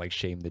to kind of like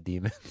shame the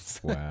demons.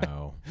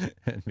 Wow.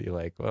 And be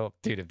like, well,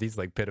 dude, if these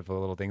like pitiful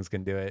little things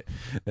can do it,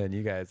 then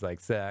you guys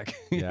like suck.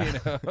 Yeah.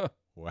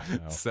 Wow.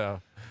 So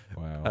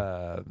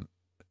Wow.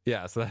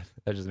 yeah, so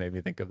that just made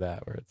me think of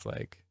that, where it's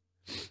like,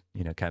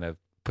 kind of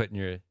putting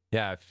your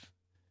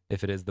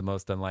if it is the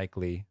most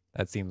unlikely,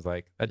 that seems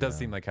like that does Yeah.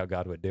 seem like how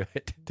God would do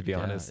it, to be Yeah,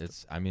 honest.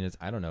 it's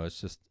I don't know,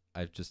 it's just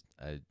I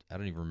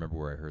don't even remember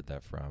where I heard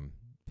that from.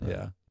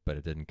 Yeah. But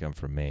it didn't come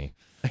from me.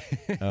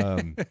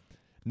 Um,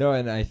 No,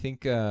 and I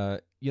think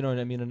and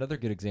I mean another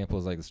good example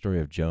is like the story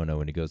of Jonah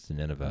when he goes to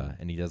Nineveh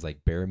and he does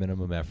like bare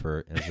minimum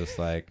effort and it's just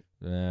like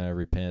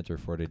repent or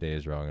 40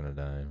 days or all gonna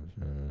die.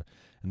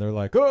 And they're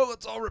like, oh,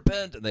 let's all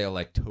repent, and they all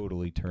like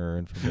totally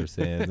turn from their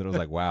sins. And it was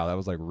like, wow, that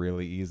was like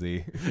really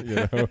easy, you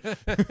know?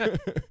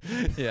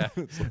 Yeah.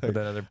 It's But like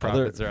then other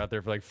prophets are out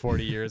there for like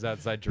 40 years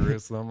outside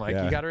Jerusalem, like,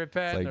 Yeah. you got to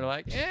repent. like- And they're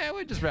like,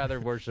 we'd just rather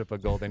worship a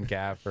golden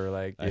calf, or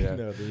like, I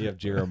know. Then you have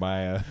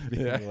Jeremiah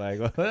being Yeah. like,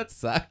 well, that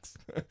sucks.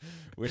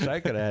 Wish I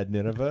could have had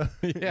Nineveh.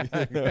 Yeah,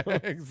 You know?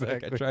 Like,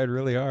 exactly. I tried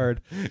really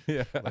hard.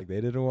 Yeah. Like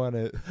they didn't want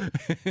it.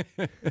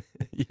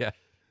 Yeah.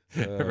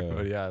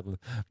 Everybody,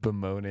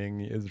 bemoaning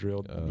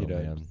Israel, Oh,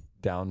 man.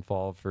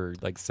 downfall for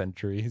like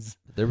centuries.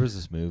 There was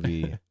this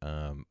movie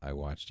I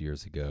watched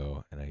years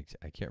ago, and I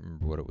can't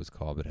remember what it was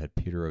called, but it had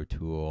Peter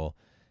O'Toole,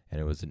 and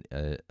it was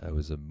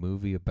a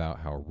movie about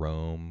how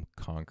Rome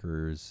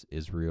conquers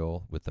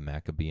Israel with the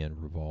Maccabean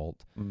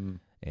revolt, Mm.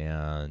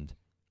 and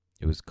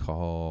it was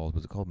called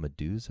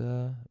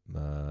Medusa?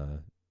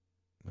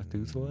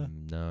 Methuselah?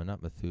 No,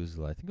 not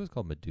Methuselah. I think it was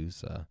called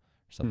Medusa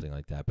or something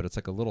like that. But it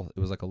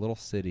was like a little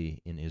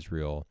city in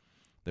Israel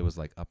that was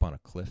like up on a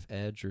cliff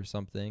edge or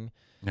something.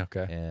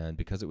 Okay. And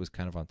because it was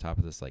kind of on top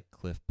of this like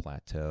cliff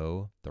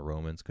plateau, the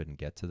Romans couldn't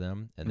get to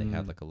them. And they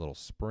had Mm. like a little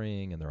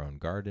spring and their own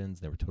gardens.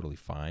 They were totally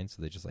fine.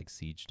 So they just like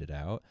sieged it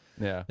out.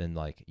 Yeah. Then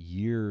like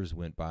years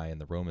went by and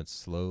the Romans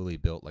slowly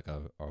built like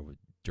a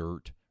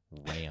dirt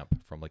ramp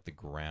from like the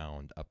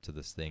ground up to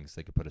this thing so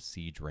they could put a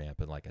siege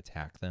ramp and like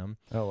attack them.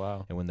 Oh,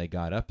 wow. And when they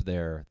got up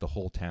there, the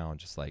whole town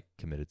just like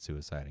committed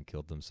suicide and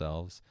killed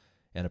themselves.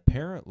 And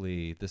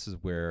apparently this is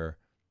where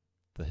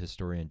the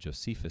historian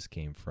Josephus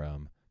came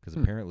from, because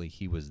apparently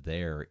he was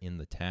there in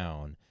the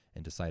town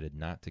and decided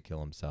not to kill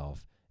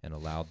himself and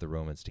allowed the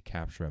Romans to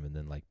capture him, and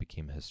then like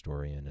became a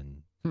historian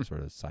and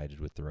sort of sided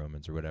with the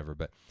Romans or whatever.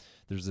 But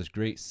there's this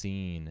great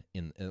scene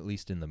at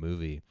least in the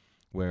movie,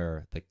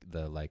 where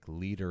the like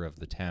leader of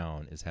the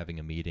town is having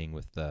a meeting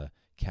with the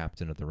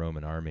captain of the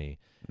Roman army,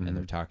 and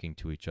they're talking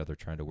to each other,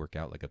 trying to work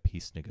out like a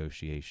peace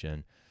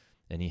negotiation.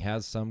 And he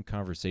has some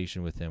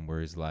conversation with him where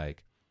he's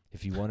like,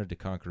 if you wanted to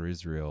conquer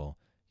Israel,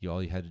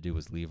 all you had to do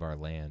was leave our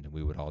land and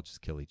we would all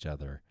just kill each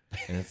other.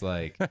 And it's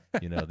like,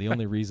 the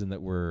only reason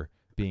that we're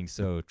being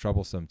so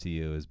troublesome to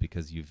you is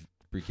because you've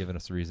given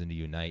us a reason to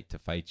unite to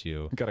fight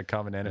you. Got a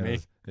common enemy.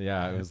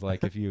 It was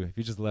like if you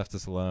just left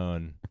us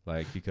alone,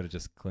 like you could have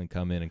just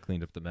come in and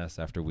cleaned up the mess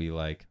after we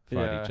like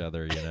fought each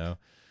other,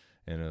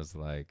 And it was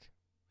like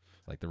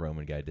the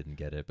Roman guy didn't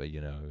get it, but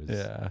it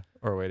was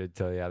Or waited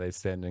till they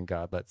sinned and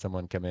God let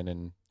someone come in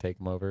and take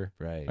them over.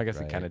 right. I guess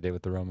right. it kind of did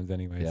with the Romans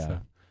anyway. Yeah. So.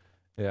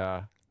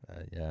 Yeah.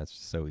 It's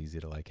just so easy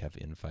to like have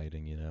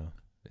infighting,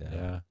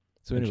 Yeah.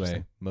 So anyway,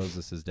 Interesting.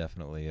 Moses is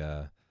definitely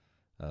a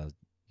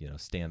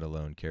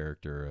standalone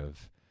character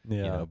of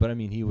Yeah. but I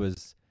mean he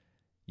was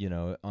you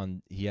know,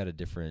 he had a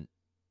different,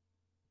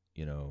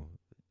 you know,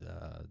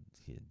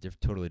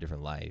 totally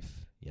different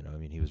life. You know, I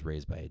mean, he was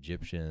raised by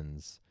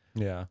Egyptians,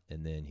 Yeah.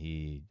 and then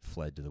he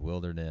fled to the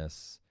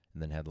wilderness,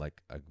 and then had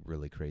like a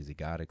really crazy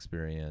God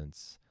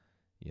experience.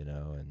 You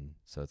know, and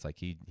so it's like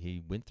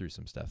he went through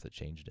some stuff that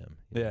changed him.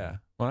 you know? Yeah.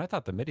 Well, I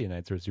thought the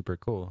Midianites were super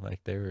cool.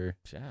 Like they were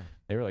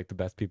like the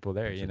best people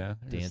there, Bunch you of know.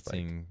 They're just, like,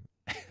 dancing,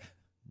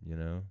 you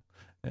know,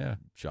 yeah.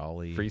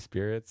 jolly Free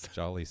spirits.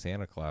 jolly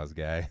Santa Claus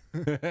guy.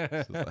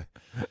 like-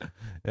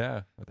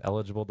 Yeah, with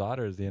eligible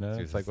daughters, you know.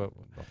 It's like what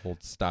a whole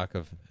stock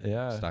of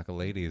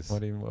ladies.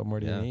 what more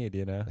do you Yeah. need,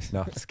 you know?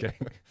 No, I'm just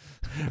kidding.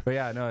 But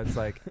yeah, no, it's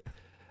like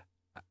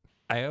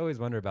I always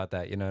wonder about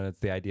that, you know, and it's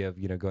the idea of,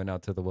 you know, going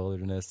out to the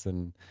wilderness,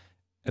 and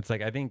it's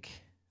like I think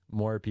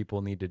more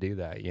people need to do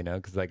that, you know,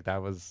 because like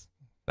that was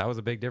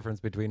a big difference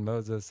between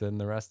Moses and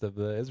the rest of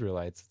the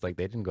Israelites. It's like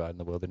they didn't go out in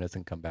the wilderness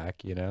and come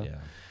back, you know. Yeah.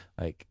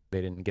 Like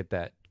they didn't get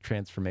that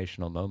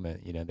transformational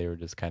moment, you know. They were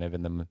just kind of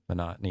in the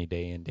monotony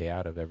day in day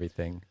out of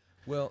everything.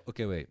 Well,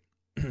 okay, wait.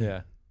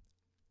 Yeah.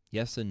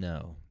 Yes and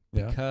no.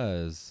 Yeah.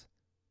 Because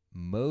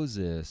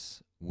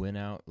Moses went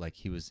out, like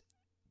he was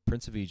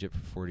Prince of Egypt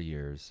for 40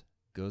 years,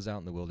 goes out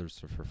in the wilderness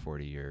for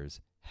 40 years,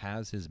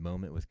 has his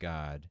moment with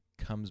God,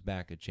 comes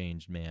back a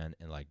changed man,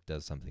 and like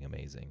does something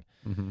amazing.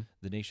 Mm-hmm.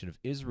 The nation of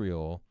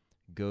Israel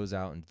goes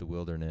out into the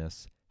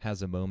wilderness,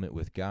 has a moment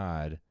with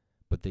God,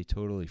 but they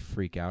totally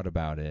freak out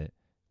about it,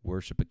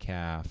 worship a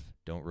calf,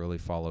 don't really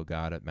follow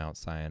God at Mount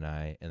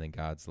Sinai, and then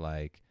God's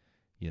like,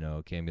 you know,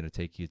 okay, I'm going to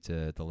take you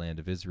to the land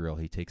of Israel.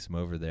 He takes them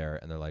over there,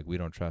 and they're like, we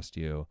don't trust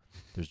you.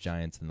 There's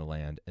giants in the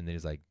land. And then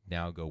he's like,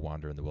 now go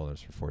wander in the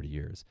wilderness for 40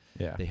 years.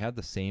 Yeah. They had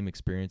the same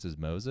experience as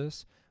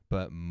Moses,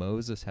 but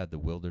Moses had the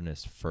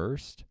wilderness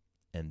first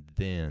and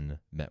then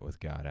met with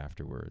God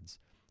afterwards.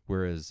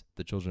 Whereas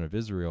the children of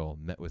Israel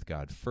met with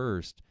God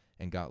first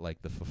and got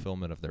like the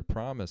fulfillment of their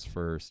promise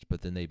first,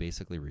 but then they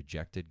basically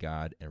rejected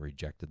God and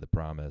rejected the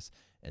promise,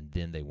 and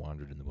then they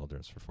wandered in the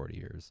wilderness for 40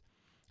 years.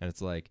 And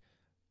it's like,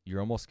 you're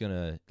almost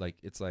gonna like,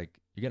 it's like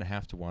you're gonna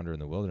have to wander in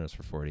the wilderness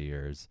for 40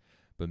 years,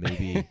 but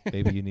maybe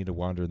you need to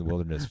wander in the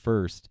wilderness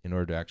first in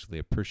order to actually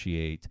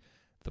appreciate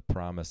the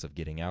promise of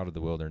getting out of the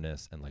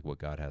wilderness and like what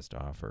God has to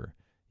offer.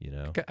 You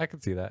know, I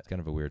could see that. it's kind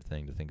of a weird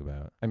thing to think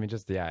about. I mean,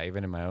 just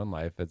even in my own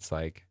life, it's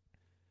like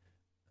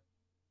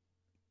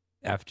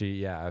after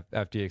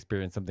you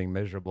experience something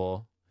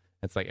miserable,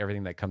 it's like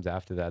everything that comes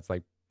after that's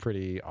like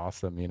pretty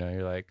awesome. You know,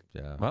 you're like,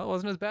 Yeah. well, it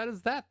wasn't as bad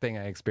as that thing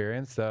I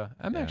experienced, so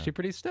I'm Yeah. actually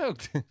pretty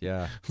stoked.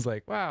 Yeah. It's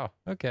like, wow,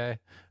 okay,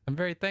 I'm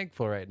very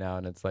thankful right now.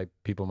 And it's like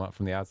people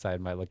from the outside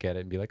might look at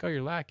it and be like, oh,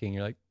 you're lacking.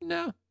 You're like,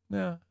 no,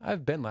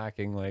 I've been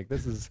lacking. Like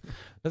this is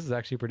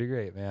actually pretty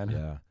great, man.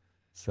 Yeah.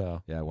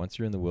 So Yeah. Once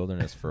you're in the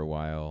wilderness for a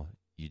while,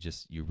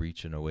 you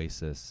reach an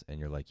oasis and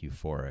you're like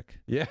euphoric,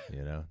 yeah,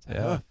 you know? It's like,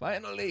 Yeah. "Oh,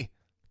 finally.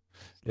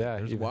 yeah,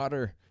 There's even,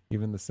 water.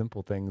 even the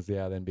simple things,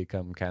 then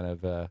become kind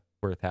of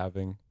worth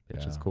having,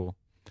 which is Yeah. cool.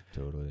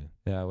 Totally.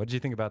 Yeah. What did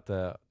you think about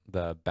the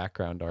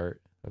background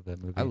art of the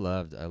movie? I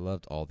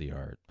loved all the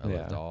art. I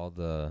loved Yeah. all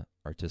the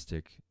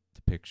artistic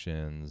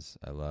depictions.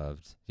 I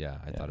Yeah.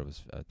 thought it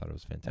was Yeah, the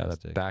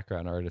fantastic.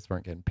 background artists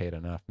weren't getting paid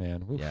enough,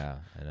 man. Oof. Yeah,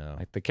 I know.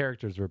 Like the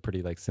characters were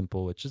pretty like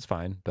simple, which is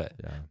fine, but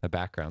Yeah. the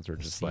backgrounds were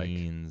The just like,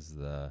 scenes,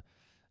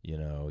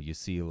 you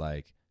see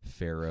like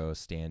Pharaoh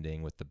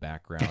standing with the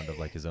background of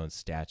like his own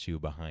statue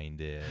behind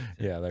it.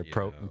 yeah, and, they're you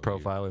know,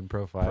 profiling.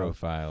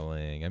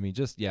 profiling. I mean,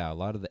 just a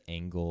lot of the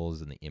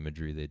angles and the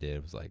imagery they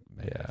did was like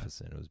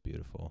magnificent. It was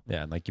beautiful.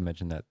 Yeah, and like you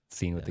mentioned that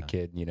scene with the Yeah.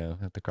 kid, you know,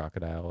 at the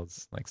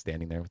crocodiles, like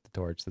standing there with the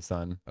torch, the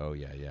sun. Oh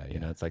yeah, yeah, yeah. You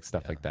know, it's like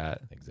stuff Yeah, like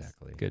that.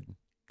 exactly. Good,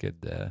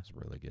 It's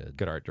really good.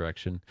 good art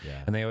direction.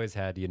 Yeah. And they always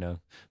had, you know,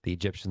 the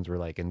Egyptians were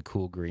like in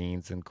cool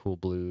greens and cool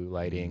blue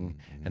lighting,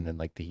 Mhm, and then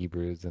like the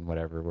Hebrews and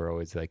whatever were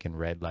always like in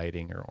red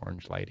lighting or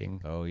orange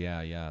lighting. oh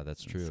yeah,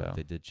 that's true. So-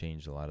 They did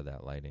change a lot of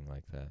that lighting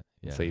like that.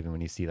 Yeah. So even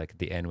when you see like at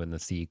the end when the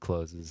sea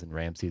closes and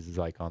Ramses is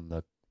like on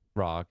the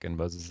rock and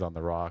Moses is on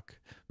the rock,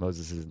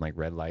 Moses is in like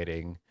red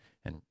lighting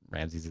and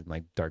Ramses is in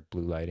like dark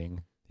blue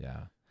lighting.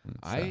 yeah. And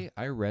so-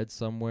 I read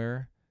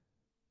somewhere,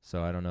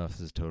 so I don't know if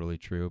this is totally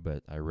true,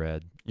 but I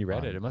read you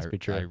read it, it must be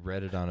true. I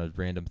read it on a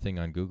random thing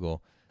on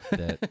Google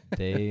that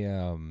they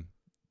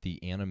the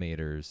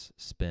animators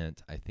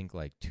spent, I think,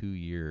 like 2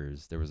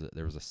 years. There was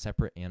a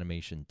separate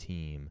animation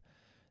team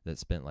that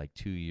spent like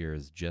 2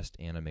 years just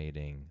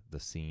animating the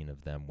scene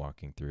of them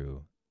walking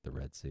through the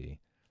Red Sea.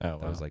 Oh,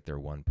 That was wow. like their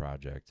one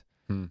project.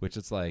 Hmm. Which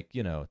it's like,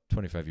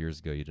 25 years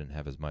ago, you didn't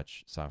have as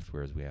much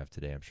software as we have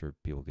today. I'm sure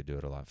people could do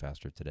it a lot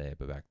faster today.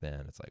 But back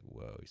then, it's like,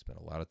 whoa, you spent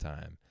a lot of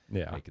time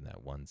Yeah. making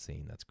that one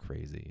scene. That's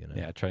crazy, you know?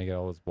 Yeah, trying to get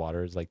all those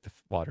waters, like the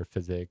water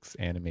physics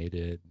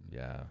animated.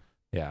 Yeah.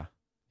 Yeah.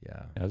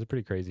 Yeah. It was a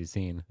pretty crazy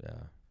scene. Yeah.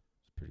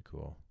 It's pretty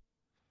cool.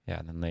 Yeah,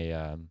 and then they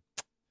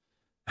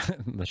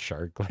the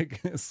shark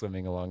like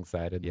swimming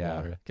alongside in the Yeah.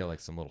 water. Get like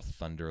some little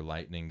thunder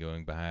lightning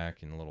going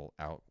back and a little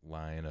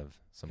outline of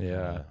some Yeah.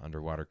 kind of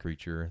underwater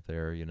creature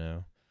there,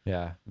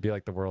 Yeah, it'd be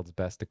like the world's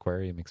best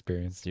aquarium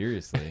experience.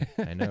 Seriously,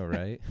 I know,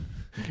 right?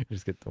 You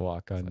just get to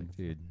walk It's on. like,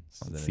 dude,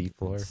 this on is sea an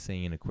floor.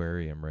 insane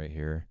aquarium right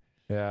here.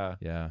 Yeah,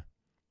 Yeah,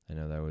 I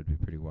know that would be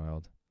pretty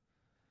wild.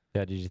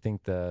 yeah. Did you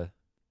think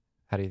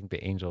how do you think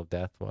the angel of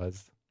death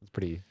was? It's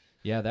pretty.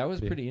 Yeah, that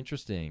was Yeah. pretty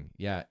interesting.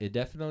 Yeah, it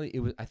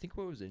was. I think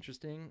what was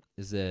interesting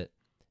is that,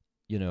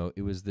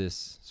 it was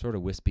this sort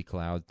of wispy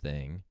cloud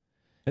thing.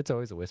 It's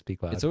always a wispy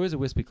cloud. It's always a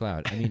wispy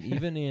cloud. I mean,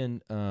 even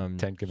in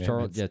Ten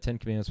Commandments. Ten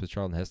Commandments with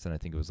Charlton Heston, I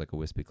think it was like a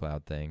wispy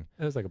cloud thing.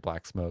 It was like a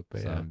black smoke,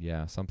 but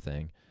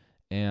Something.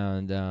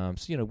 And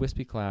so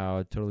wispy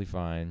cloud, totally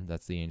fine.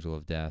 That's the angel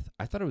of death.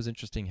 I thought it was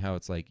interesting how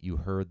it's like you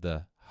heard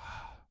the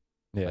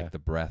yeah, like the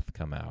breath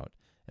come out,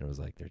 and it was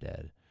like they're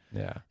dead.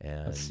 yeah.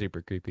 And That's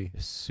super creepy.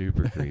 it's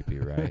super creepy,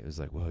 right? It was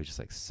like, whoa, he just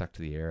like sucked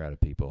the air out of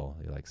people.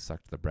 He like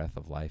sucked the breath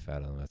of life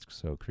out of them. That's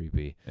so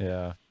creepy.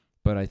 Yeah,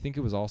 But I think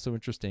it was also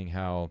interesting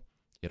how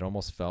it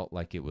almost felt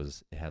like it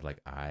had like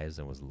eyes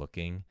and was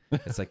looking.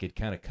 It's like it'd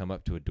kind of come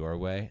up to a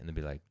doorway and then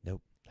be like,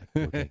 nope,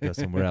 like, okay, go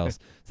somewhere else.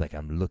 It's like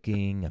I'm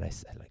looking and I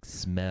like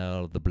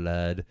smell the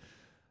blood.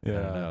 I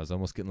don't know. I yeah. was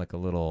almost getting like a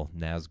little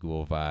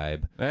Nazgul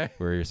vibe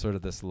where you're sort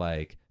of this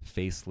like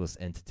faceless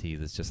entity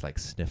that's just like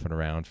sniffing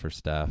around for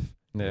stuff.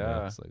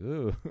 Yeah. It's like,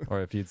 ooh.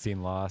 Or if you'd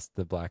seen Lost,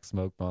 the black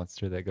smoke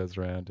monster that goes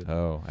around and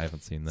Oh, I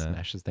haven't seen that.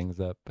 smashes things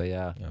up. But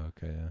yeah, Oh,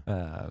 okay,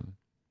 yeah.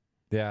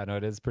 yeah, no,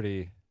 it is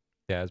pretty.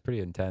 Yeah, it's pretty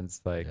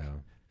intense. Like, yeah.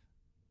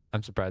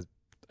 I'm surprised.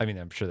 I mean,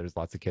 I'm sure there's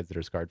lots of kids that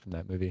are scarred from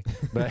that movie.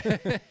 But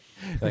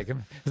like,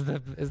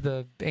 is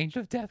the angel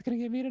of death gonna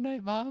get me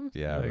tonight, Mom?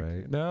 Yeah, Like,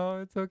 right. No,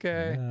 it's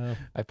okay. No.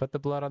 I put the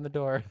blood on the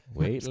door.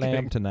 Wait, Just lamb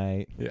kidding.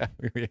 tonight. Yeah.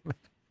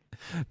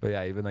 But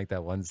yeah, even like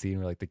that one scene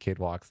where like the kid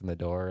walks in the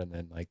door and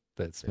then like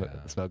the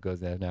Yeah. smoke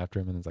goes in after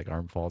him and his like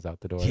arm falls out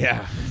the door.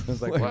 Yeah.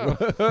 It's like, whoa.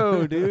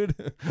 whoa, dude.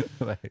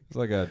 Like, It's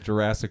like a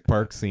Jurassic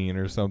Park scene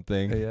or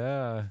something.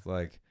 yeah. It's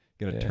like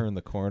gonna Yeah. turn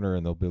the corner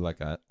and there'll be like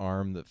an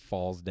arm that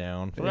falls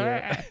down.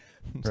 Yeah.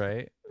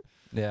 Right.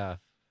 Yeah.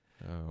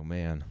 Oh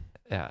man.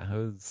 Yeah. It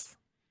was.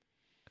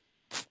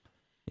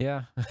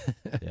 Yeah.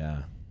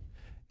 Yeah.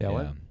 Yeah.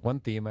 Yeah. One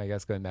theme, I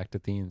guess, going back to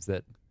themes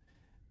that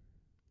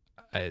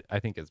I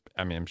think is,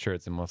 I mean, I'm sure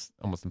it's almost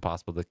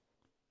impossible to,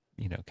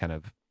 kind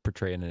of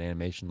portray in an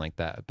animation like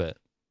that. But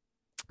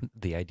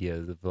the idea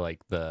of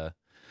like the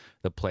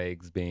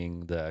plagues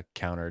being the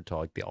counter to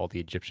like all the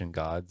Egyptian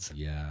gods.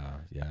 Yeah.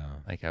 Yeah.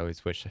 Like I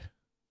always wish,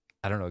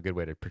 I don't know a good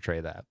way to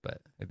portray that,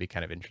 but it'd be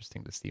kind of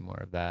interesting to see more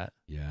of that.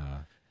 Yeah.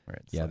 Where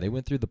it's Yeah. like, They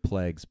went through the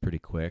plagues pretty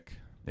quick.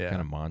 yeah,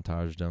 Kind of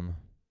montaged them,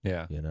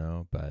 yeah,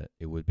 but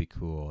it would be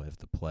cool if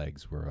the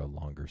plagues were a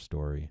longer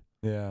story.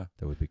 yeah.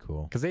 That would be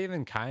cool. Because they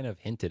even kind of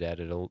hinted at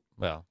it.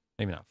 Well,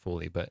 maybe not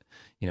fully, but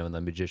when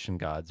the magician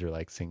gods are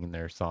like singing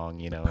their song,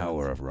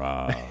 Power of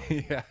Ra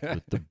yeah,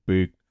 with the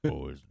big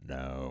boys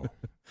now.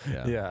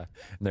 Yeah. yeah,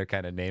 and they're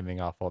kind of naming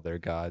off all their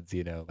gods,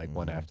 like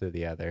one Mhm. after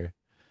the other.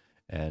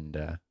 And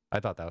I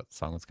thought that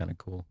song was kind of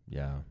cool,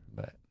 Yeah.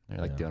 but they're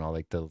like Yeah. doing all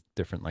like the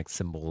different like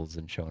symbols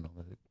and showing all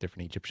the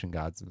different Egyptian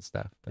gods and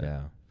stuff. But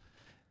Yeah.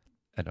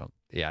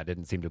 I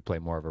didn't seem to play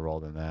more of a role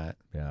than that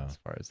Yeah. as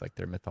far as like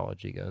their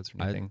mythology goes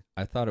or anything.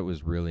 I thought it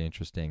was really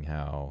interesting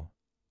how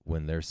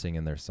when they're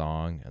singing their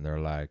song and they're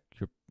like,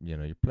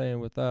 you're playing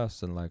with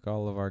us and like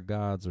all of our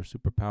gods are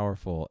super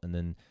powerful, and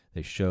then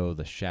they show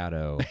the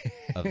shadow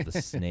of the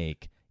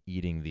snake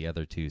eating the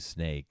other two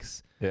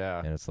snakes, Yeah,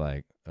 and it's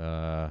like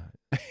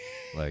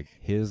like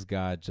his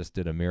god just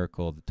did a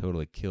miracle that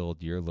totally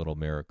killed your little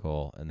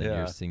miracle, and then Yeah.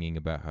 you're singing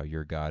about how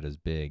your god is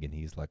big and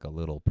he's like a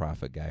little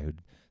prophet guy who's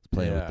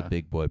playing with Yeah. the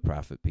big boy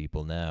prophet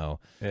people now.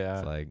 yeah.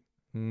 It's like,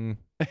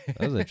 that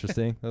was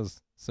interesting. That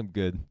was some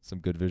good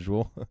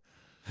visual.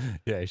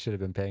 Yeah, I should have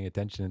been paying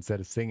attention instead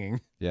of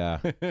singing. Yeah.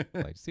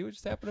 Like, see what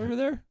just happened over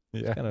there?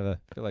 Yeah, Kind of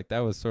I feel like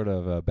that was sort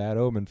of a bad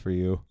omen for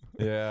you.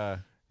 yeah,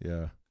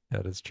 Yeah.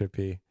 that is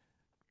trippy.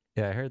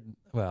 Yeah, I've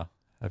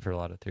heard a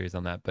lot of theories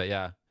on that, but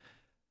yeah.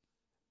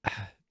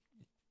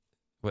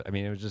 I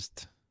mean, it was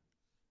just,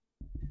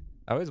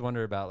 I always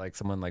wonder about like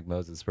someone like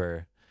Moses,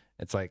 where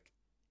it's like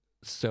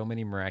so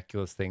many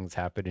miraculous things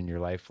happen in your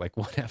life, like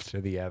one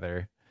after the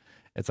other.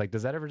 It's like,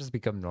 does that ever just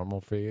become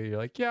normal for you? You're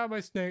like, yeah,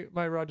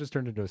 my rod just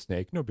turned into a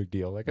snake. No big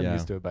deal. Like I'm Yeah.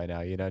 used to it by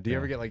now. Do you Yeah.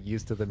 ever get like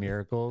used to the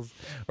miracles,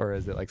 or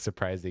is it like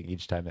surprising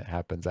each time it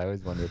happens? I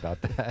always wonder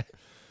about that.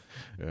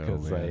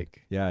 Because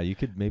like, yeah, you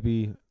could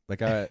maybe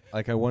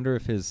I wonder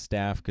if his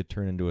staff could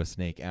turn into a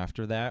snake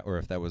after that, or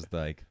if that was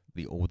like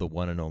the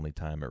one and only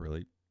time it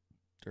really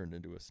turned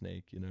into a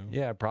snake, yeah, It's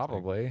like,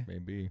 probably.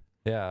 maybe.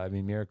 Yeah, I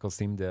mean, miracles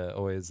seem to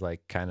always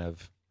like kind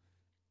of,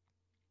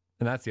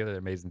 and that's the other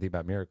amazing thing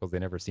about miracles. They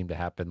never seem to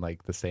happen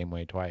like the same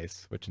way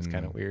twice, which is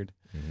kind of Mm. weird.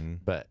 Mm-hmm.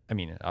 But I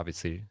mean, it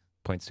obviously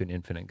points to an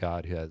infinite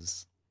God who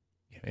has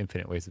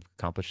infinite ways of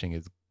accomplishing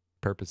his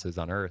purposes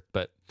on earth.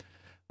 But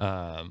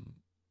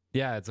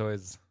yeah, it's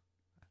always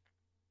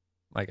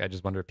like, I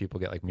just wonder if people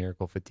get like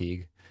miracle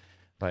fatigue.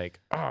 Like,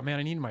 oh man,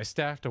 I need my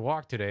staff to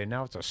walk today, and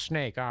now it's a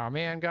snake. Oh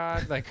man,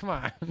 God, like, come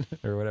on,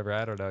 or whatever.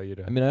 I don't know.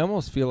 I mean, I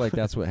almost feel like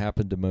that's what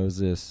happened to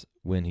Moses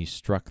when he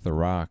struck the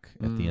rock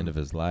at the end Mm. of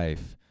his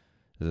life.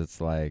 'Cause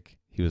it's like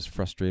he was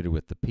frustrated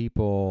with the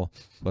people,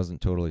 wasn't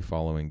totally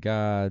following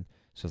God.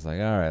 So it's like,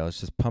 all right, let's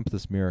just pump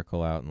this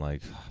miracle out and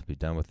like be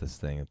done with this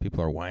thing. And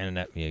people are whining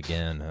at me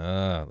again.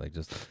 Like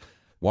just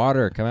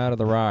water come out of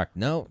the rock.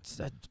 No, it's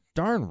that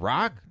darn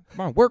rock.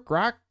 Come on, work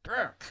rock.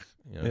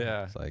 You know,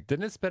 Yeah. It's like,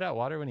 Didn't it spit out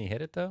water when he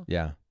hit it though?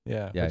 yeah.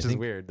 Yeah. Yeah, I Which is think-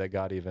 weird that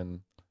God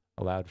even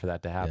allowed for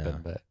that to happen. Yeah.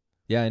 But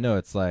Yeah, I know.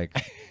 It's like,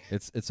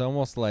 it's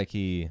almost like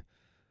he,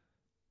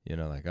 you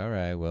know, like, all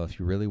right, well, if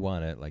you really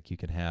want it, like you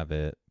can have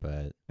it.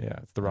 But yeah,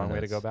 it's the I don't wrong know,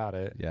 way to go it's- about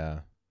it. yeah.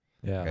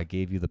 Yeah. I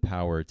gave you the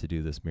power to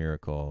do this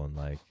miracle, and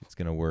like it's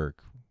gonna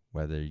work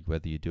whether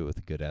you do it with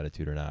a good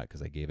attitude or not,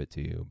 because I gave it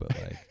to you. But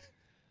like,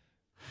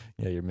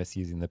 Yeah, you're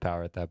misusing the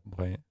power at that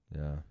point.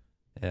 yeah,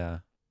 Yeah.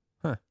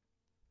 yeah.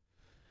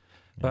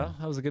 Well,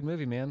 that was a good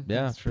movie, man.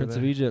 yeah, Thanks for Prince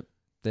of the Egypt.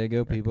 There you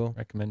go, people.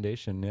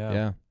 recommendation. Yeah.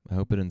 Yeah, I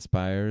hope it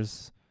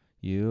inspires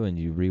you and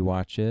you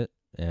rewatch it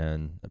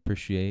and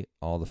appreciate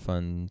all the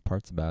fun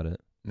parts about it.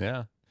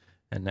 Yeah.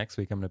 And next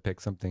week I'm gonna pick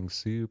something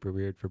super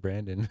weird for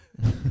Brandon.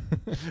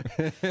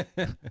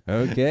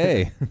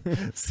 Okay,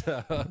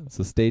 So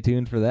so stay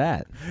tuned for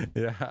that.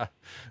 yeah,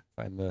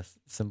 find the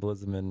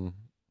symbolism in.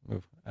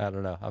 I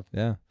don't know. I'll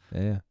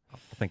Yeah.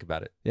 think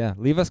about it. Yeah,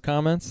 leave us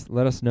comments.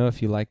 Let us know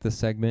if you like this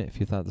segment, if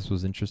you thought this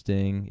was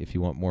interesting, if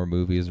you want more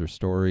movies or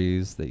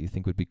stories that you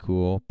think would be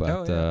cool.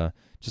 But yeah.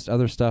 just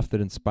other stuff that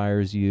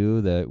inspires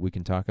you that we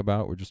can talk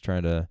about. We're just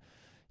trying to,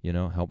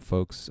 help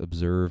folks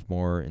observe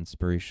more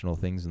inspirational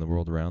things in the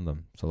world around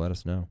them. So let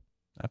us know.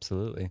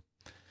 Absolutely.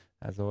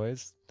 As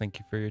always, thank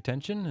you for your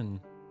attention, and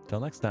until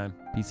next time.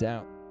 Peace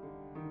out.